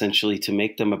schema essentially to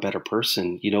make them a better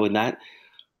person, and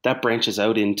that branches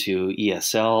out into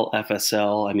ESL,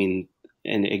 FSL.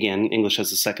 And again, English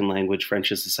as a second language,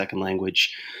 French as a second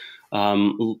language.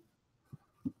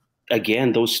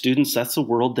 Again, those students, that's the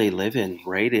world they live in,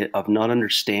 right? Of not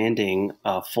understanding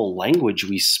full language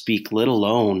we speak, let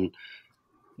alone,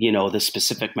 the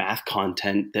specific math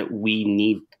content that we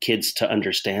need kids to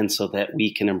understand so that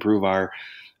we can improve our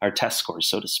test scores,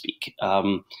 so to speak.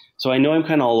 So I know I'm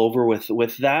kind of all over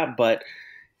with that, but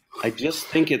I just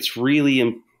think it's really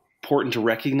important to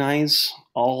recognize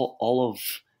all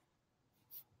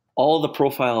of the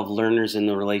profile of learners in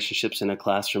the relationships in a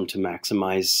classroom to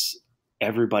maximize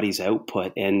everybody's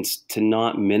output and to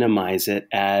not minimize it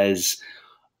as,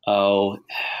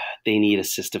 they need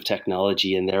assistive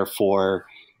technology and therefore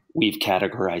we've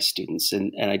categorized students.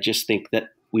 And I just think that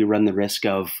we run the risk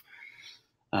of,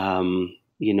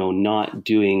 not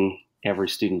doing every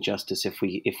student justice if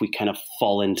we kind of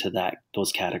fall into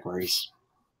those categories.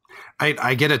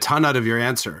 I get a ton out of your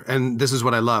answer. And this is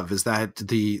what I love is that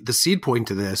the seed point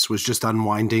to this was just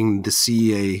unwinding the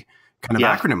CEA kind of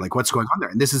acronym, like what's going on there.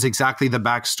 And this is exactly the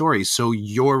backstory. So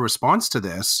your response to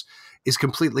this is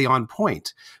completely on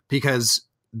point because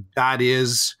that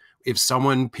is, if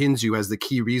someone pins you as the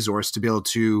key resource to be able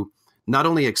to not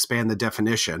only expand the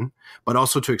definition, but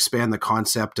also to expand the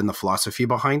concept and the philosophy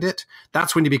behind it,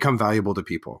 that's when you become valuable to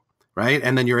people. Right.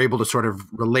 And then you're able to sort of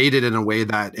relate it in a way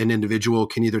that an individual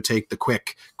can either take the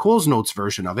quick Coles Notes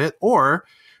version of it, or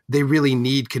they really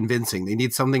need convincing. They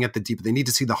need something at the deep. They need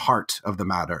to see the heart of the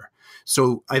matter.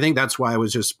 So I think that's why I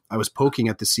was poking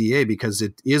at the CA, because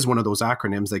it is one of those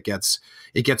acronyms that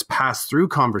gets passed through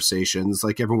conversations,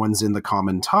 like everyone's in the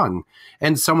common tongue.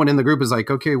 And someone in the group is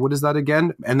like, okay, what is that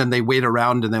again? And then they wait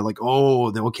around and they're like,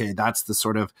 oh, okay, that's the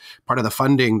sort of part of the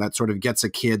funding that sort of gets a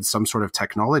kid some sort of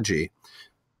technology.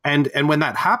 And when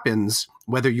that happens,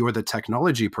 whether you're the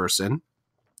technology person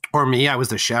or me, I was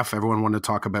the chef, everyone wanted to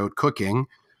talk about cooking,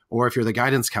 or if you're the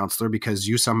guidance counselor because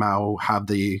you somehow have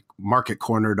the market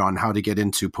cornered on how to get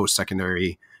into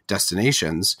post-secondary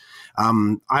destinations.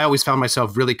 I always found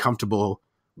myself really comfortable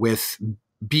with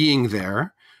being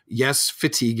there. Yes,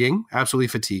 fatiguing, absolutely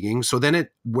fatiguing. So then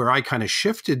where I kind of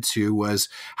shifted to was,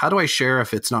 how do I share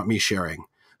if it's not me sharing?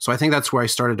 So I think that's where I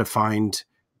started to find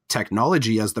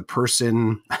technology as the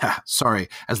person,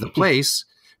 as the place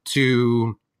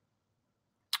to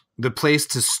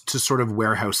sort of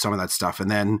warehouse some of that stuff.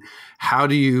 And then how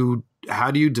do you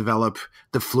develop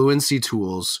the fluency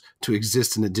tools to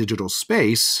exist in a digital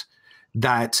space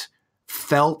that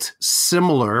felt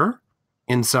similar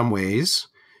in some ways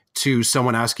to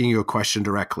someone asking you a question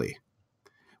directly,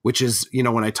 which is,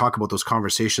 when I talk about those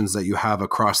conversations that you have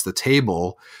across the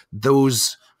table,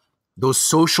 those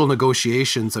social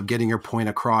negotiations of getting your point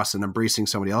across and embracing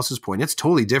somebody else's point, it's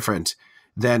totally different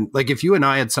than, like, if you and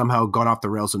I had somehow gone off the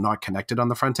rails and not connected on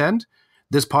the front end,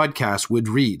 this podcast would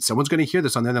read. Someone's going to hear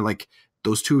this on the end, and like,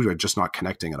 those two are just not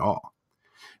connecting at all.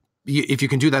 If you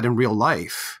can do that in real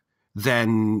life,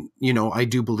 then, I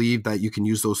do believe that you can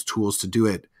use those tools to do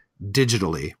it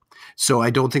digitally. So I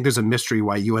don't think there's a mystery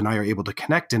why you and I are able to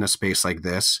connect in a space like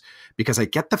this, because I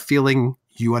get the feeling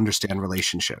you understand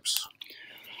relationships.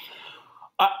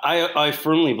 I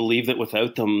firmly believe that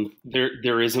without them,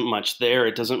 there isn't much there.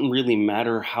 It doesn't really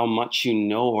matter how much you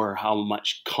know or how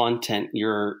much content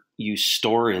you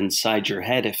store inside your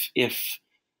head.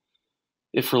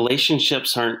 If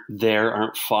relationships aren't there,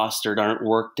 aren't fostered, aren't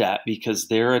worked at, because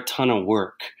they're a ton of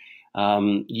work,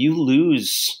 you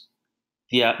lose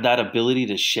that ability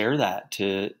to share that,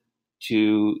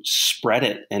 to spread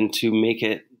it, and to make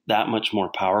it that much more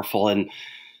powerful. And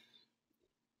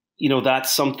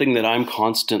that's something that I'm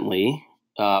constantly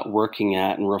working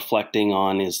at and reflecting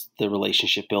on, is the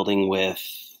relationship building with,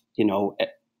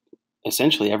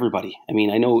 essentially everybody. I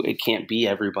mean, I know it can't be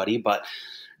everybody, but,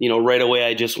 right away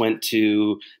I just went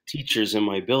to teachers in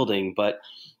my building, but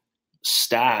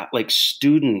staff, like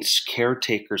students,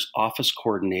 caretakers, office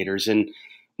coordinators. And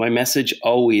my message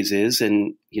always is,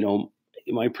 and,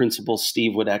 my principal,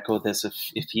 Steve, would echo this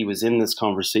if he was in this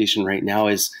conversation right now,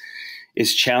 is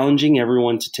challenging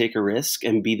everyone to take a risk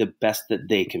and be the best that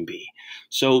they can be.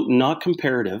 So not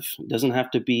comparative. It doesn't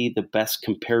have to be the best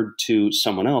compared to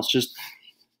someone else. Just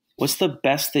what's the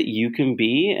best that you can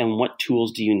be, and what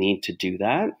tools do you need to do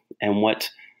that? And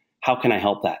how can I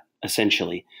help that,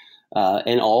 essentially?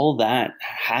 And all that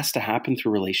has to happen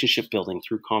through relationship building,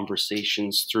 through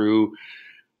conversations, through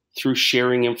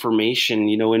sharing information,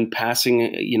 in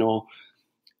passing.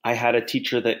 I had a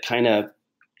teacher that kind of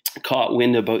caught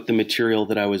wind about the material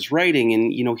that I was writing,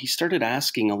 and he started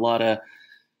asking a lot of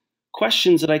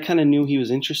questions that I kind of knew he was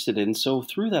interested in. So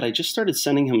through that, I just started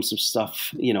sending him some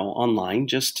stuff, online,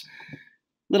 just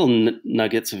little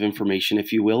nuggets of information,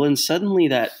 if you will. And suddenly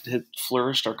that had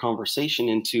flourished our conversation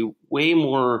into way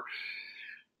more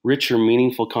richer,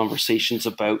 meaningful conversations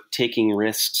about taking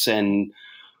risks and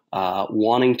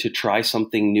wanting to try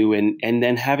something new, and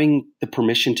then having the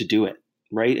permission to do it,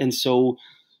 right? And so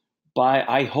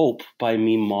I hope by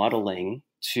me modeling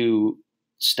to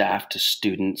staff, to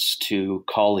students, to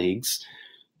colleagues,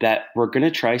 that we're going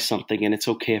to try something, and it's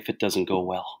okay if it doesn't go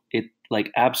well. It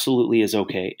absolutely is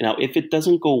okay. Now, if it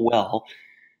doesn't go well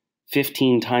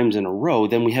 15 times in a row,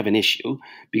 then we have an issue,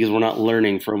 because we're not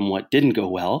learning from what didn't go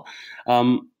well.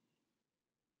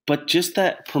 But just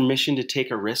that permission to take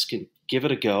a risk and give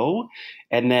it a go,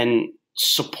 and then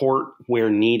support where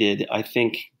needed, I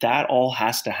think that all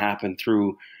has to happen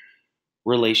through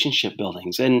relationship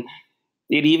buildings. And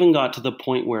it even got to the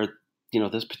point where,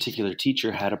 this particular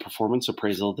teacher had a performance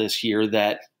appraisal this year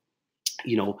that,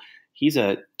 he's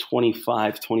a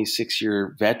 25,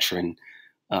 26-year veteran,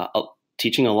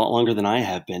 teaching a lot longer than I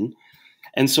have been.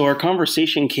 And so our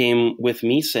conversation came with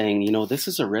me saying, this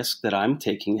is a risk that I'm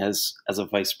taking as a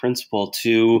vice principal,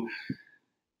 to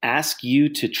ask you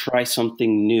to try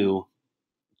something new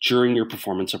during your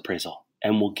performance appraisal,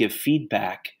 and we'll give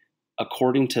feedback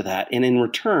according to that. And in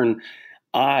return,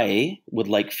 I would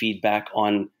like feedback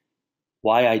on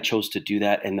why I chose to do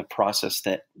that and the process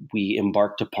that we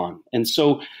embarked upon. And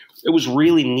so it was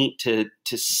really neat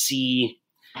to see.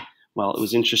 Well, it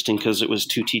was interesting because it was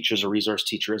two teachers, a resource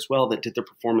teacher as well, that did the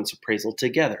performance appraisal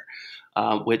together,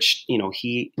 which,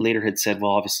 he later had said,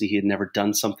 well, obviously he had never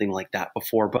done something like that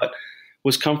before, but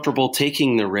was comfortable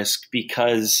taking the risk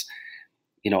because,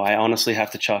 I honestly have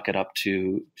to chalk it up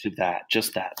to that,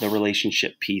 just that, the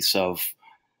relationship piece of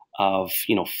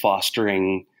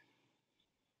fostering,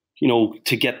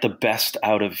 to get the best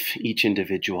out of each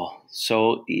individual.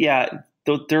 So yeah,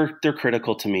 they're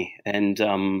critical to me. And,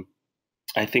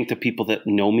 I think the people that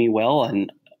know me well,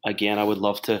 and again, I would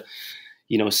love to,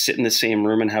 sit in the same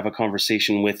room and have a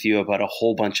conversation with you about a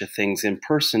whole bunch of things in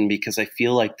person, because I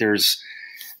feel like there's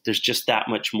just that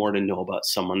much more to know about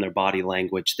someone, their body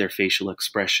language, their facial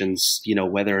expressions,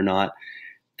 whether or not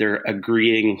they're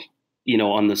agreeing,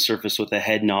 on the surface with a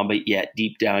head nod, but yet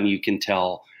deep down you can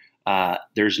tell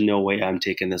there's no way I'm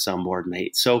taking this on board,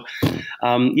 mate. So,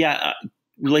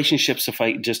 relationships,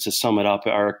 just to sum it up,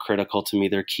 are critical to me.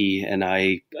 They're key, and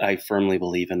I firmly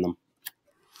believe in them.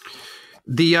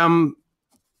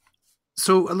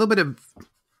 So a little bit of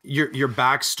your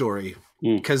backstory,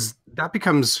 because that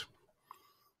becomes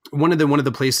one of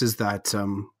the places that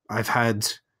I've had.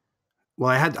 Well,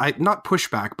 I not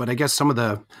pushback, but I guess some of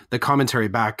the commentary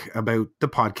back about the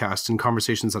podcast and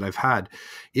conversations that I've had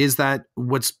is that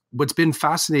what's been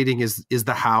fascinating is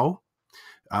the how.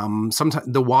 Sometimes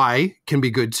the why can be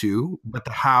good too, but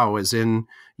the how, as in,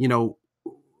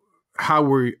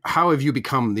 how have you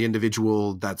become the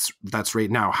individual that's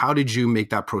right now? How did you make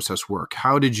that process work?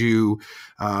 How did you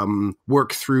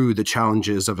work through the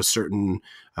challenges of a certain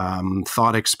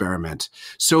thought experiment?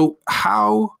 So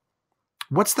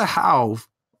what's the how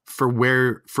for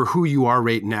who you are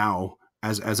right now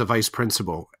as a vice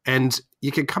principal? And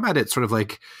you can come at it sort of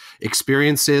like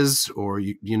experiences or,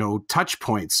 touch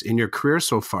points in your career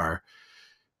so far,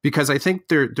 because I think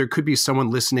there could be someone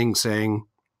listening saying,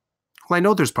 well, I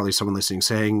know there's probably someone listening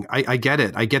saying, I get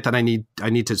it. I get that I need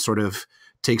to sort of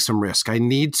take some risk. I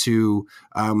need to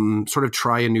sort of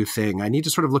try a new thing. I need to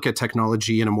sort of look at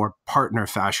technology in a more partner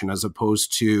fashion, as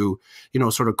opposed to,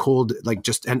 sort of cold, like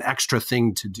just an extra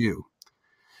thing to do.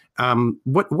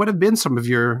 What have been some of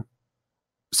your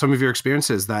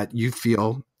experiences that you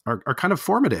feel are kind of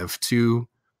formative to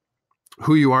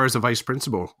who you are as a vice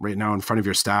principal right now in front of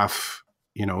your staff,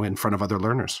 in front of other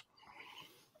learners?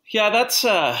 Yeah, that's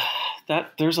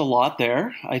there's a lot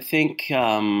there. I think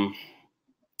I'm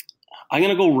going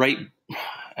to go right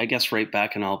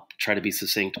back, and I'll try to be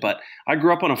succinct. But I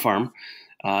grew up on a farm,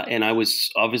 and I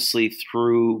was obviously,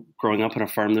 through growing up on a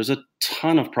farm, there's a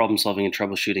ton of problem solving and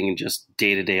troubleshooting in just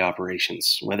day-to-day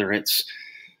operations, whether it's,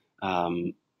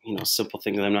 simple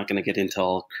things. I'm not going to get into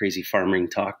all crazy farming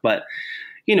talk, but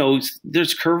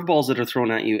there's curveballs that are thrown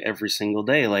at you every single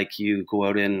day. Like, you go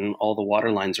out and all the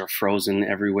water lines are frozen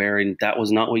everywhere, and that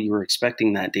was not what you were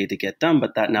expecting that day to get done,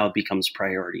 but that now becomes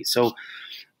priority. So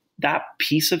that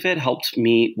piece of it helped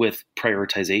me with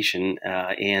prioritization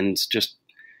and just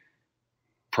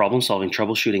problem solving,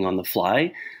 troubleshooting on the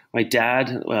fly. My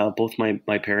dad, both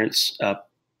my parents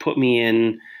put me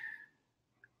in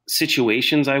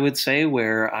situations, I would say,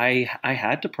 where I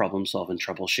had to problem solve and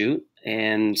troubleshoot,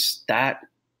 and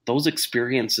those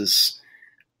experiences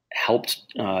helped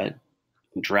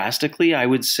drastically. I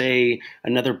would say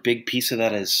another big piece of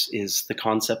that is the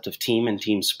concept of team and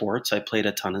team sports. I played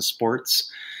a ton of sports,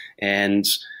 and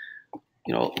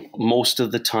most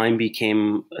of the time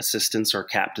became assistants or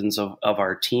captains of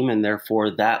our team, and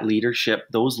therefore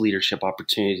those leadership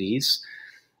opportunities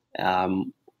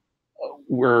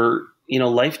were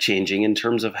life-changing in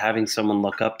terms of having someone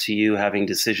look up to you, having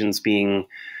decisions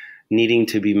needing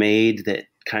to be made, that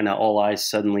kind of all eyes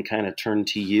suddenly kind of turn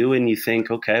to you, and you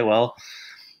think, okay, well,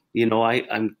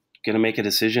 I'm going to make a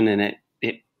decision, and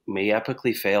it may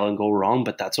epically fail and go wrong,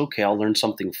 but that's okay. I'll learn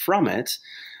something from it.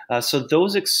 So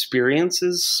those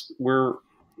experiences were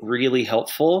really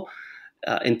helpful.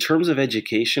 In terms of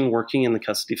education, working in the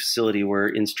custody facility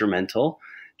were instrumental,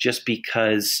 just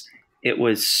because it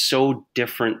was so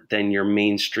different than your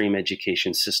mainstream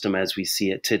education system as we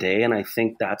see it today. And I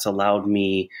think that's allowed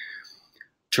me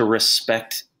to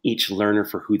respect each learner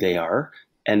for who they are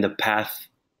and the path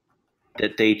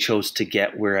that they chose to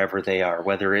get wherever they are,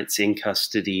 whether it's in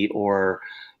custody or,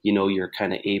 your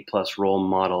kind of A+ role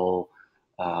model,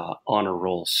 honor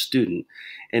roll student.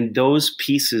 And those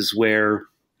pieces where,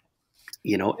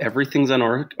 everything's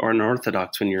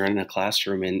unorthodox when you're in a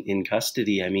classroom in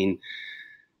custody. I mean,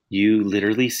 you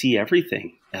literally see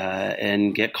everything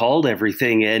and get called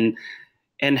everything.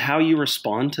 And how you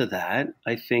respond to that,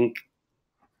 I think,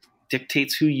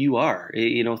 dictates who you are.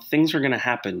 Things are going to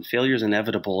happen. Failure is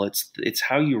inevitable. It's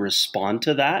how you respond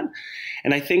to that.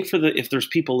 And I think if there's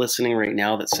people listening right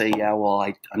now that say, yeah, well,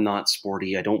 I'm not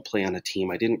sporty. I don't play on a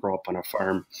team. I didn't grow up on a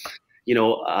farm.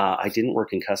 I didn't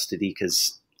work in custody,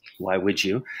 because why would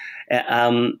you?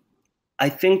 I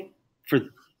think for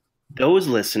those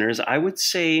listeners, I would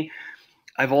say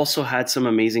I've also had some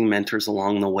amazing mentors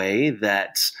along the way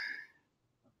that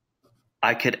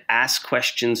I could ask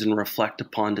questions and reflect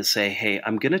upon to say, hey,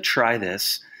 I'm going to try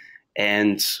this.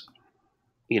 And,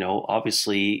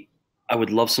 obviously I would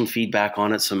love some feedback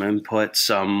on it, some input,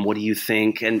 what do you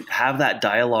think? And have that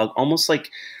dialogue almost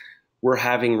like we're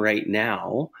having right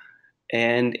now.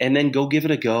 and then go give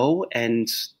it a go and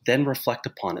then reflect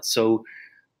upon it. So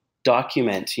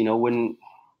document, when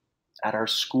at our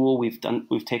school, we've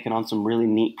taken on some really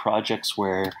neat projects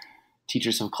where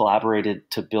teachers have collaborated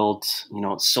to build,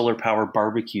 solar powered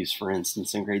barbecues, for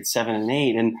instance, in grades 7 and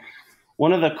 8. And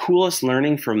one of the coolest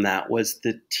learning from that was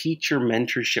the teacher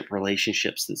mentorship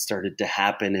relationships that started to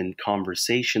happen in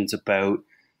conversations about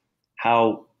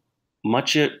how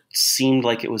much it seemed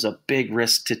like it was a big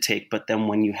risk to take. But then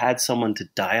when you had someone to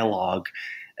dialogue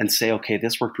and say, okay,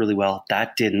 this worked really well,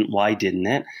 that didn't, why didn't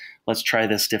it? Let's try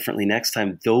this differently next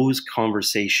time. Those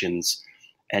conversations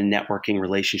and networking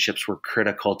relationships were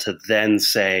critical to then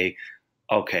say,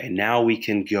 okay, now we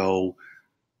can go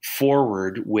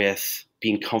forward with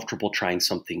being comfortable trying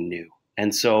something new.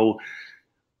 And so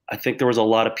I think there was a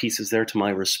lot of pieces there to my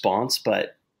response,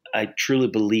 but I truly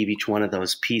believe each one of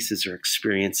those pieces or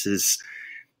experiences,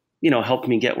 helped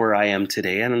me get where I am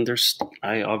today. And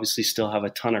I obviously still have a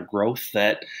ton of growth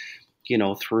that,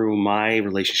 through my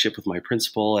relationship with my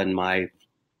principal and my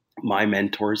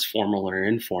mentors, formal or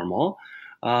informal,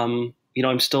 I'm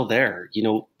still there.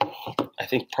 I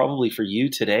think probably for you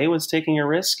today was taking a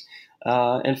risk.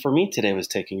 And for me today was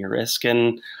taking a risk.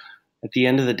 And at the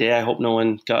end of the day, I hope no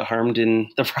one got harmed in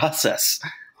the process.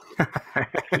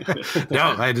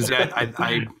 No, I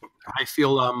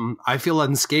feel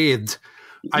unscathed.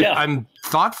 Yeah. I'm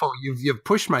thoughtful. You've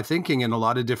pushed my thinking in a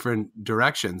lot of different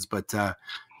directions, but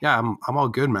I'm all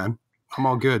good, man. I'm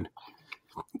all good.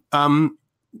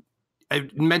 I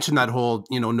mentioned that whole,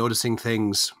 noticing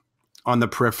things on the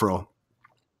peripheral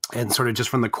and sort of just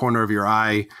from the corner of your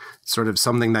eye, sort of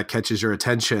something that catches your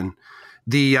attention.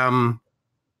 The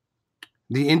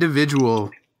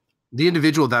individual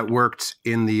that worked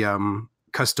in the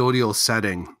custodial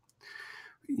setting,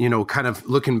 kind of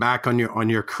looking back on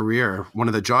your career, one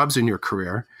of the jobs in your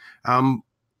career,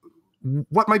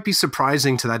 what might be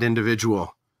surprising to that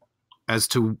individual as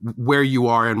to where you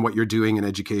are and what you're doing in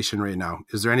education right now?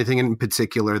 Is there anything in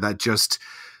particular that just,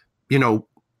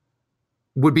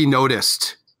 would be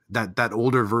noticed, that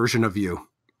older version of you?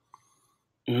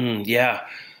 Yeah.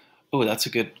 Oh, that's a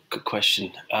good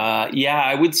question.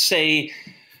 I would say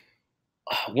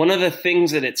one of the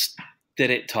things that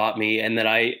it taught me, and that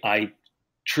I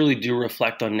truly do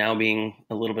reflect on now, being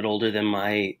a little bit older than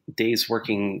my days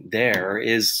working there,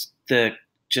 is the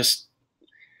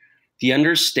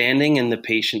understanding and the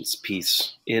patience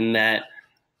piece, in that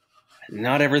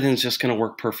not everything's just going to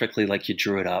work perfectly like you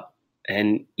drew it up.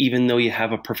 And even though you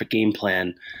have a perfect game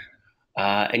plan,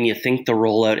 and you think the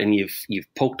rollout, and you've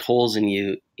poked holes, and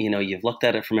you've looked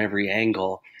at it from every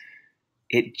angle,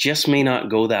 it just may not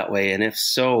go that way. And if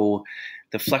so,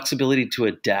 the flexibility to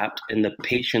adapt and the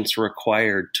patience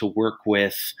required to work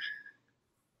with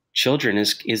children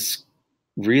is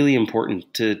really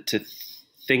important to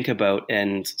think about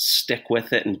and stick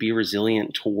with it and be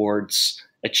resilient towards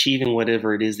achieving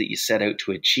whatever it is that you set out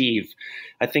to achieve.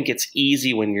 I think it's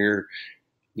easy when you're,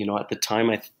 at the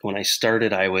time when I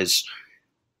started, I was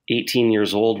 18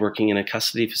 years old working in a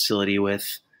custody facility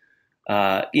with,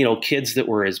 kids that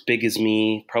were as big as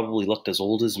me, probably looked as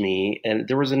old as me. And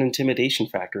there was an intimidation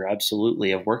factor,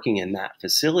 absolutely, of working in that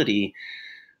facility.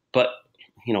 But,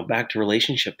 back to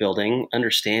relationship building,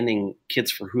 understanding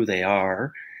kids for who they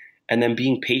are, and then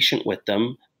being patient with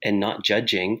them and not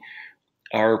judging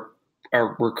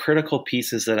were critical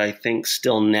pieces that I think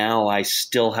I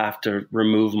still have to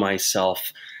remove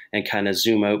myself and kind of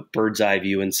zoom out, bird's eye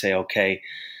view, and say, okay,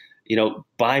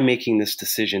 by making this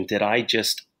decision, did I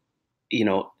just,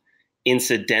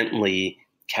 incidentally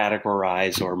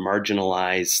categorize or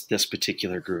marginalize this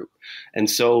particular group? And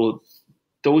so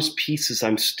those pieces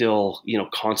I'm still,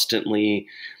 constantly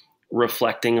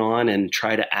reflecting on, and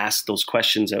try to ask those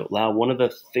questions out loud. One of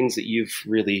the things that you've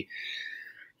really,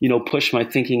 pushed my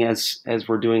thinking as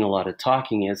we're doing a lot of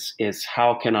talking is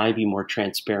how can I be more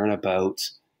transparent about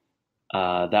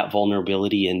that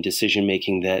vulnerability and decision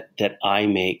making that I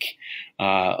make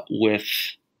with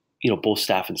both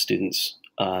staff and students,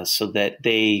 so that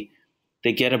they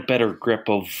get a better grip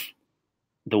of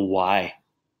the why,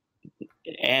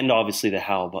 and obviously the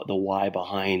how, but the why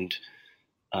behind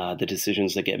the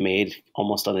decisions that get made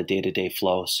almost on a day-to-day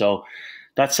flow. So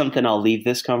that's something I'll leave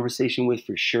this conversation with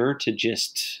for sure, to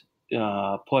just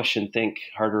push and think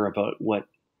harder about what,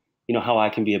 how I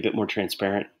can be a bit more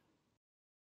transparent.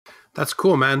 That's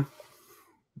cool, man.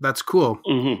 That's cool.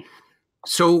 Mm-hmm.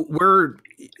 So we're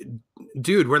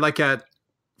like at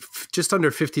just under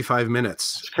 55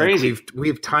 minutes. It's crazy. Like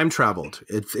we've time traveled.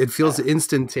 It feels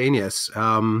instantaneous.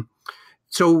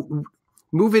 So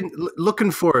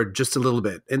looking forward just a little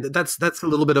bit. And that's a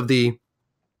little bit of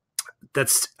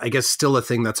that's, I guess, still a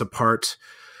thing that's a part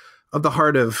of the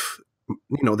heart of,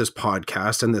 this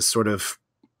podcast and this sort of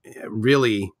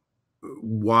really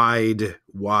wide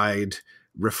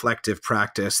reflective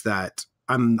practice that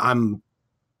I'm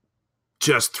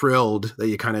just thrilled that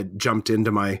you kind of jumped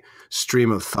into my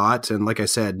stream of thought. And like I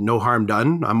said, no harm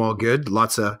done. I'm all good.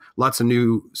 Lots of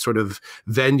new sort of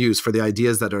venues for the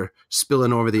ideas that are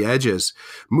spilling over the edges.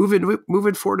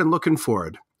 Moving forward and looking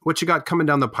forward. What you got coming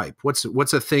down the pipe? What's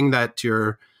a thing that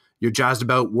you're jazzed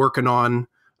about working on?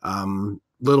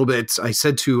 Little bit. I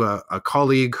said to a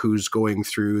colleague who's going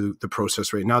through the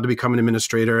process right now to become an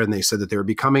administrator, and they said that they were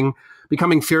becoming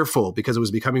fearful because it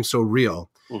was becoming so real.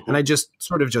 Mm-hmm. And I just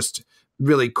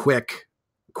really quick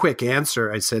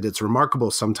answer. I said, it's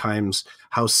remarkable sometimes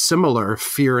how similar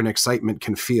fear and excitement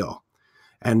can feel.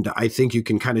 And I think you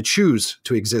can kind of choose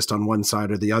to exist on one side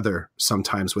or the other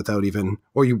sometimes without even,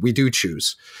 we do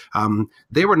choose.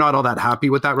 They were not all that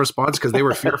happy with that response because they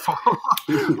were fearful.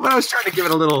 But I was trying to give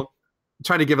it a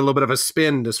little bit of a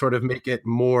spin to sort of make it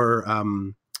more, a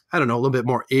little bit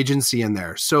more agency in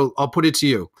there. So I'll put it to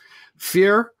you.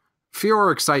 Fear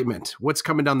or excitement? What's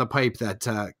coming down the pipe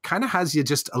that kind of has you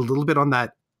just a little bit on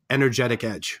that energetic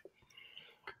edge?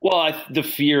 Well, I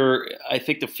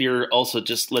think the fear also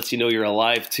just lets you know you're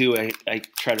alive too. I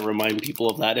try to remind people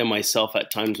of that and myself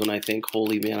at times when I think,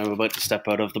 holy man, I'm about to step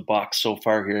out of the box so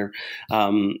far here.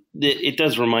 It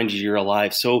does remind you you're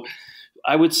alive. So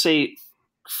I would say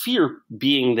fear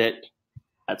being that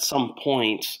at some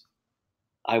point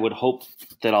I would hope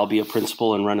that I'll be a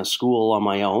principal and run a school on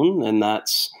my own. And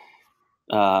that's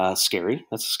scary.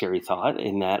 That's a scary thought,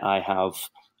 in that I have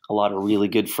a lot of really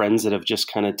good friends that have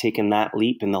just kind of taken that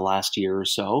leap in the last year or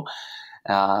so,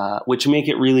 which make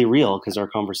it really real because our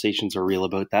conversations are real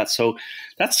about that. So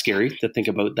that's scary to think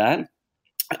about that.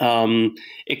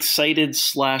 Excited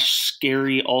 /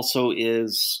 scary also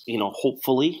is,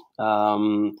 hopefully,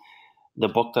 the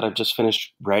book that I've just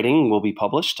finished writing will be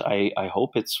published. I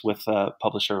hope it's with a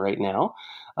publisher right now.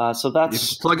 So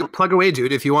that's plug away,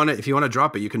 dude. If you want to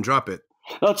drop it, you can drop it.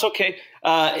 That's okay.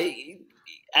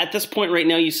 At this point right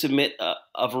now, you submit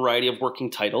a variety of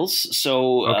working titles.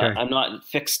 So I'm not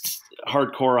fixed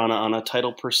hardcore on a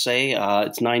title per se.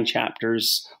 It's 9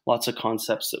 chapters, lots of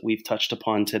concepts that we've touched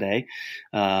upon today.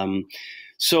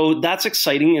 So that's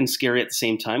exciting and scary at the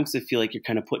same time, because I feel like you're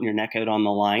kind of putting your neck out on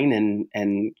the line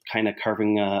and kind of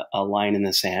carving a line in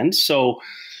the sand. So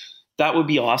that would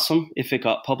be awesome if it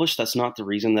got published. That's not the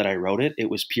reason that I wrote it. It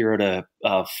was pure out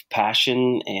of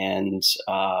passion and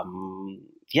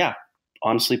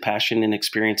honestly, passion and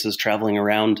experiences traveling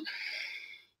around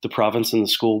the province and the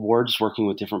school boards, working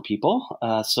with different people.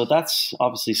 So that's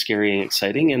obviously scary and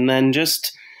exciting. And then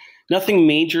just nothing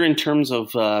major in terms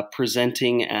of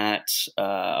presenting at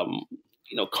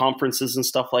conferences and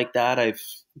stuff like that. I've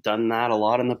done that a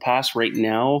lot in the past. Right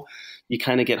now, you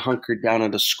kind of get hunkered down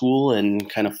at a school and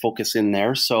kind of focus in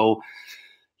there. So,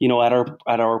 at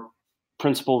our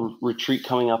principal retreat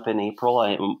coming up in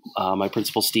April, my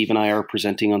principal Steve and I are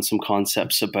presenting on some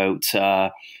concepts about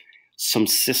some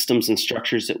systems and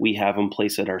structures that we have in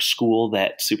place at our school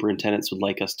that superintendents would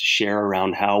like us to share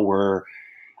around how we're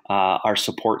our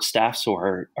support staff, so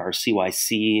our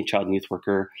CYC, child and youth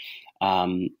worker,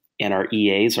 and our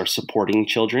EAs are supporting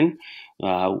children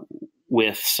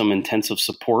with some intensive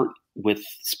support with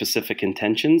specific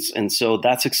intentions. And so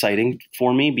that's exciting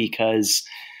for me because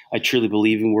I truly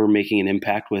believe we're making an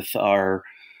impact with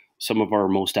some of our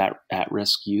most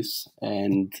at-risk youth.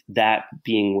 And that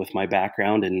being with my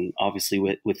background and obviously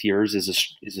with yours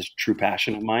is a true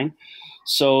passion of mine.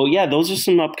 So yeah, those are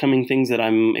some upcoming things that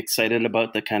I'm excited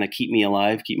about that kind of keep me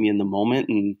alive, keep me in the moment,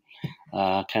 and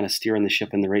kind of steering the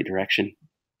ship in the right direction.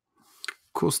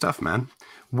 Cool stuff, man.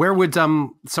 Where would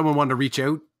someone want to reach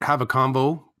out, have a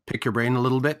convo, pick your brain a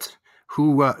little bit?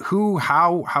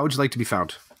 How would you like to be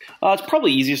found? It's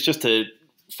probably easiest just to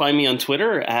find me on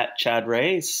Twitter at Chad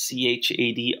Reay,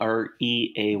 ChadReay.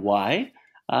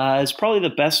 It's probably the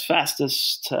best,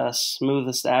 fastest,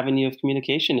 smoothest avenue of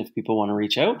communication if people want to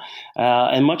reach out.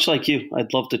 And much like you,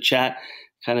 I'd love to chat,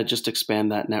 kind of just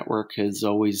expand that network. Is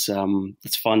always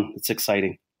it's fun, it's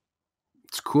exciting.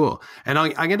 It's cool. And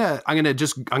I'm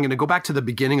gonna go back to the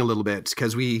beginning a little bit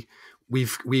because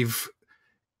we've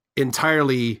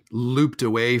entirely looped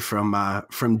away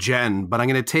from Jen, but I'm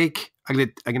gonna take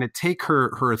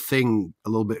her thing a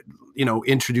little bit,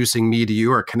 introducing me to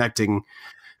you or connecting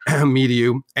me to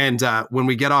you. And when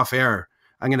we get off air,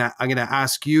 I'm gonna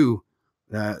ask you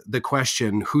the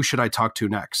question: who should I talk to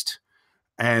next?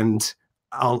 And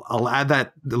I'll add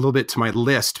that a little bit to my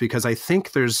list because I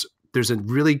think there's a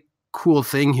really cool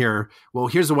thing here. Well,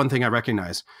 here's the one thing I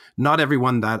recognize. Not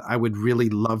everyone that I would really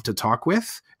love to talk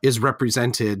with is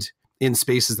represented in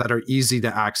spaces that are easy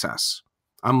to access.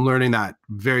 I'm learning that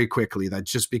very quickly, that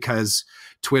just because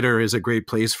Twitter is a great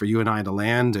place for you and I to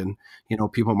land, and, you know,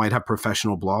 people might have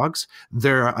professional blogs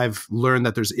there. I've learned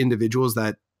that there's individuals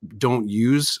that don't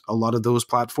use a lot of those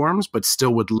platforms, but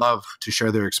still would love to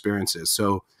share their experiences.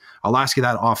 So I'll ask you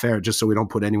that off air, just so we don't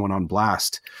put anyone on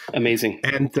blast. Amazing.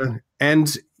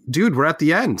 And dude, we're at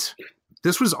the end.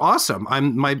 This was awesome.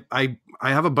 I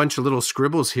have a bunch of little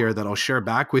scribbles here that I'll share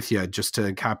back with you just to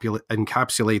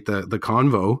encapsulate the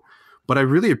convo. But I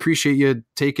really appreciate you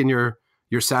taking your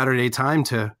Saturday time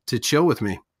to chill with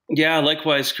me. Yeah,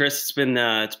 likewise, Chris.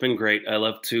 It's been great. I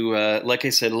love to, like I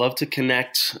said, love to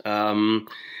connect. And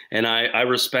I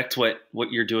respect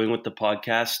what you're doing with the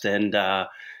podcast. And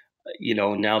you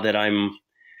know, now that I'm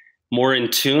more in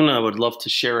tune, I would love to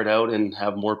share it out and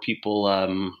have more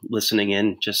people listening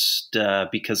in. Just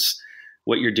because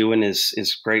what you're doing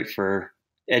is great for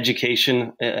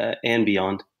education and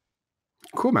beyond.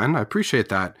 Cool, man. I appreciate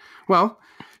that. Well,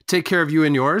 take care of you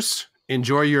and yours.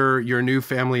 Enjoy your new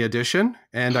family edition,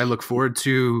 and I look forward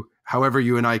to however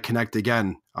you and I connect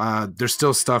again. There's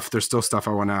still stuff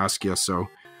I want to ask you. So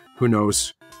who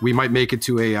knows? We might make it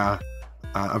to a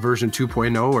version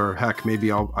 2.0, or heck, maybe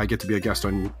I get to be a guest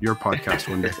on your podcast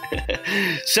one day.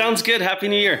 Sounds good. Happy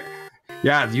New Year.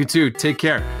 Yeah, you too. Take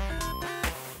care.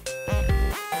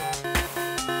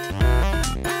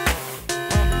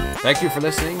 Thank you for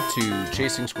listening to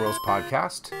Chasing Squirrels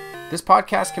podcast. This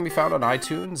podcast can be found on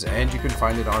iTunes, and you can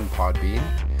find it on Podbean.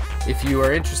 If you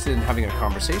are interested in having a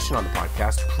conversation on the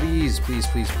podcast, please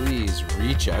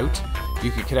reach out. You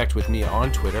can connect with me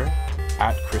on Twitter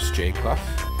at Chris J. Clough.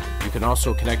 You can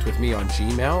also connect with me on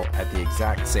Gmail at the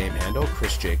exact same handle,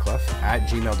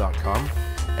 chrisjclough@gmail.com.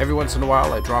 Every once in a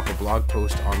while, I drop a blog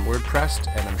post on WordPress,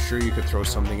 and I'm sure you could throw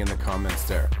something in the comments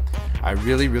there. I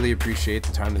really appreciate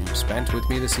the time that you've spent with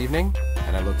me this evening,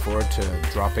 and I look forward to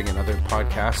dropping another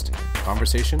podcast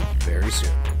conversation very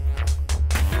soon.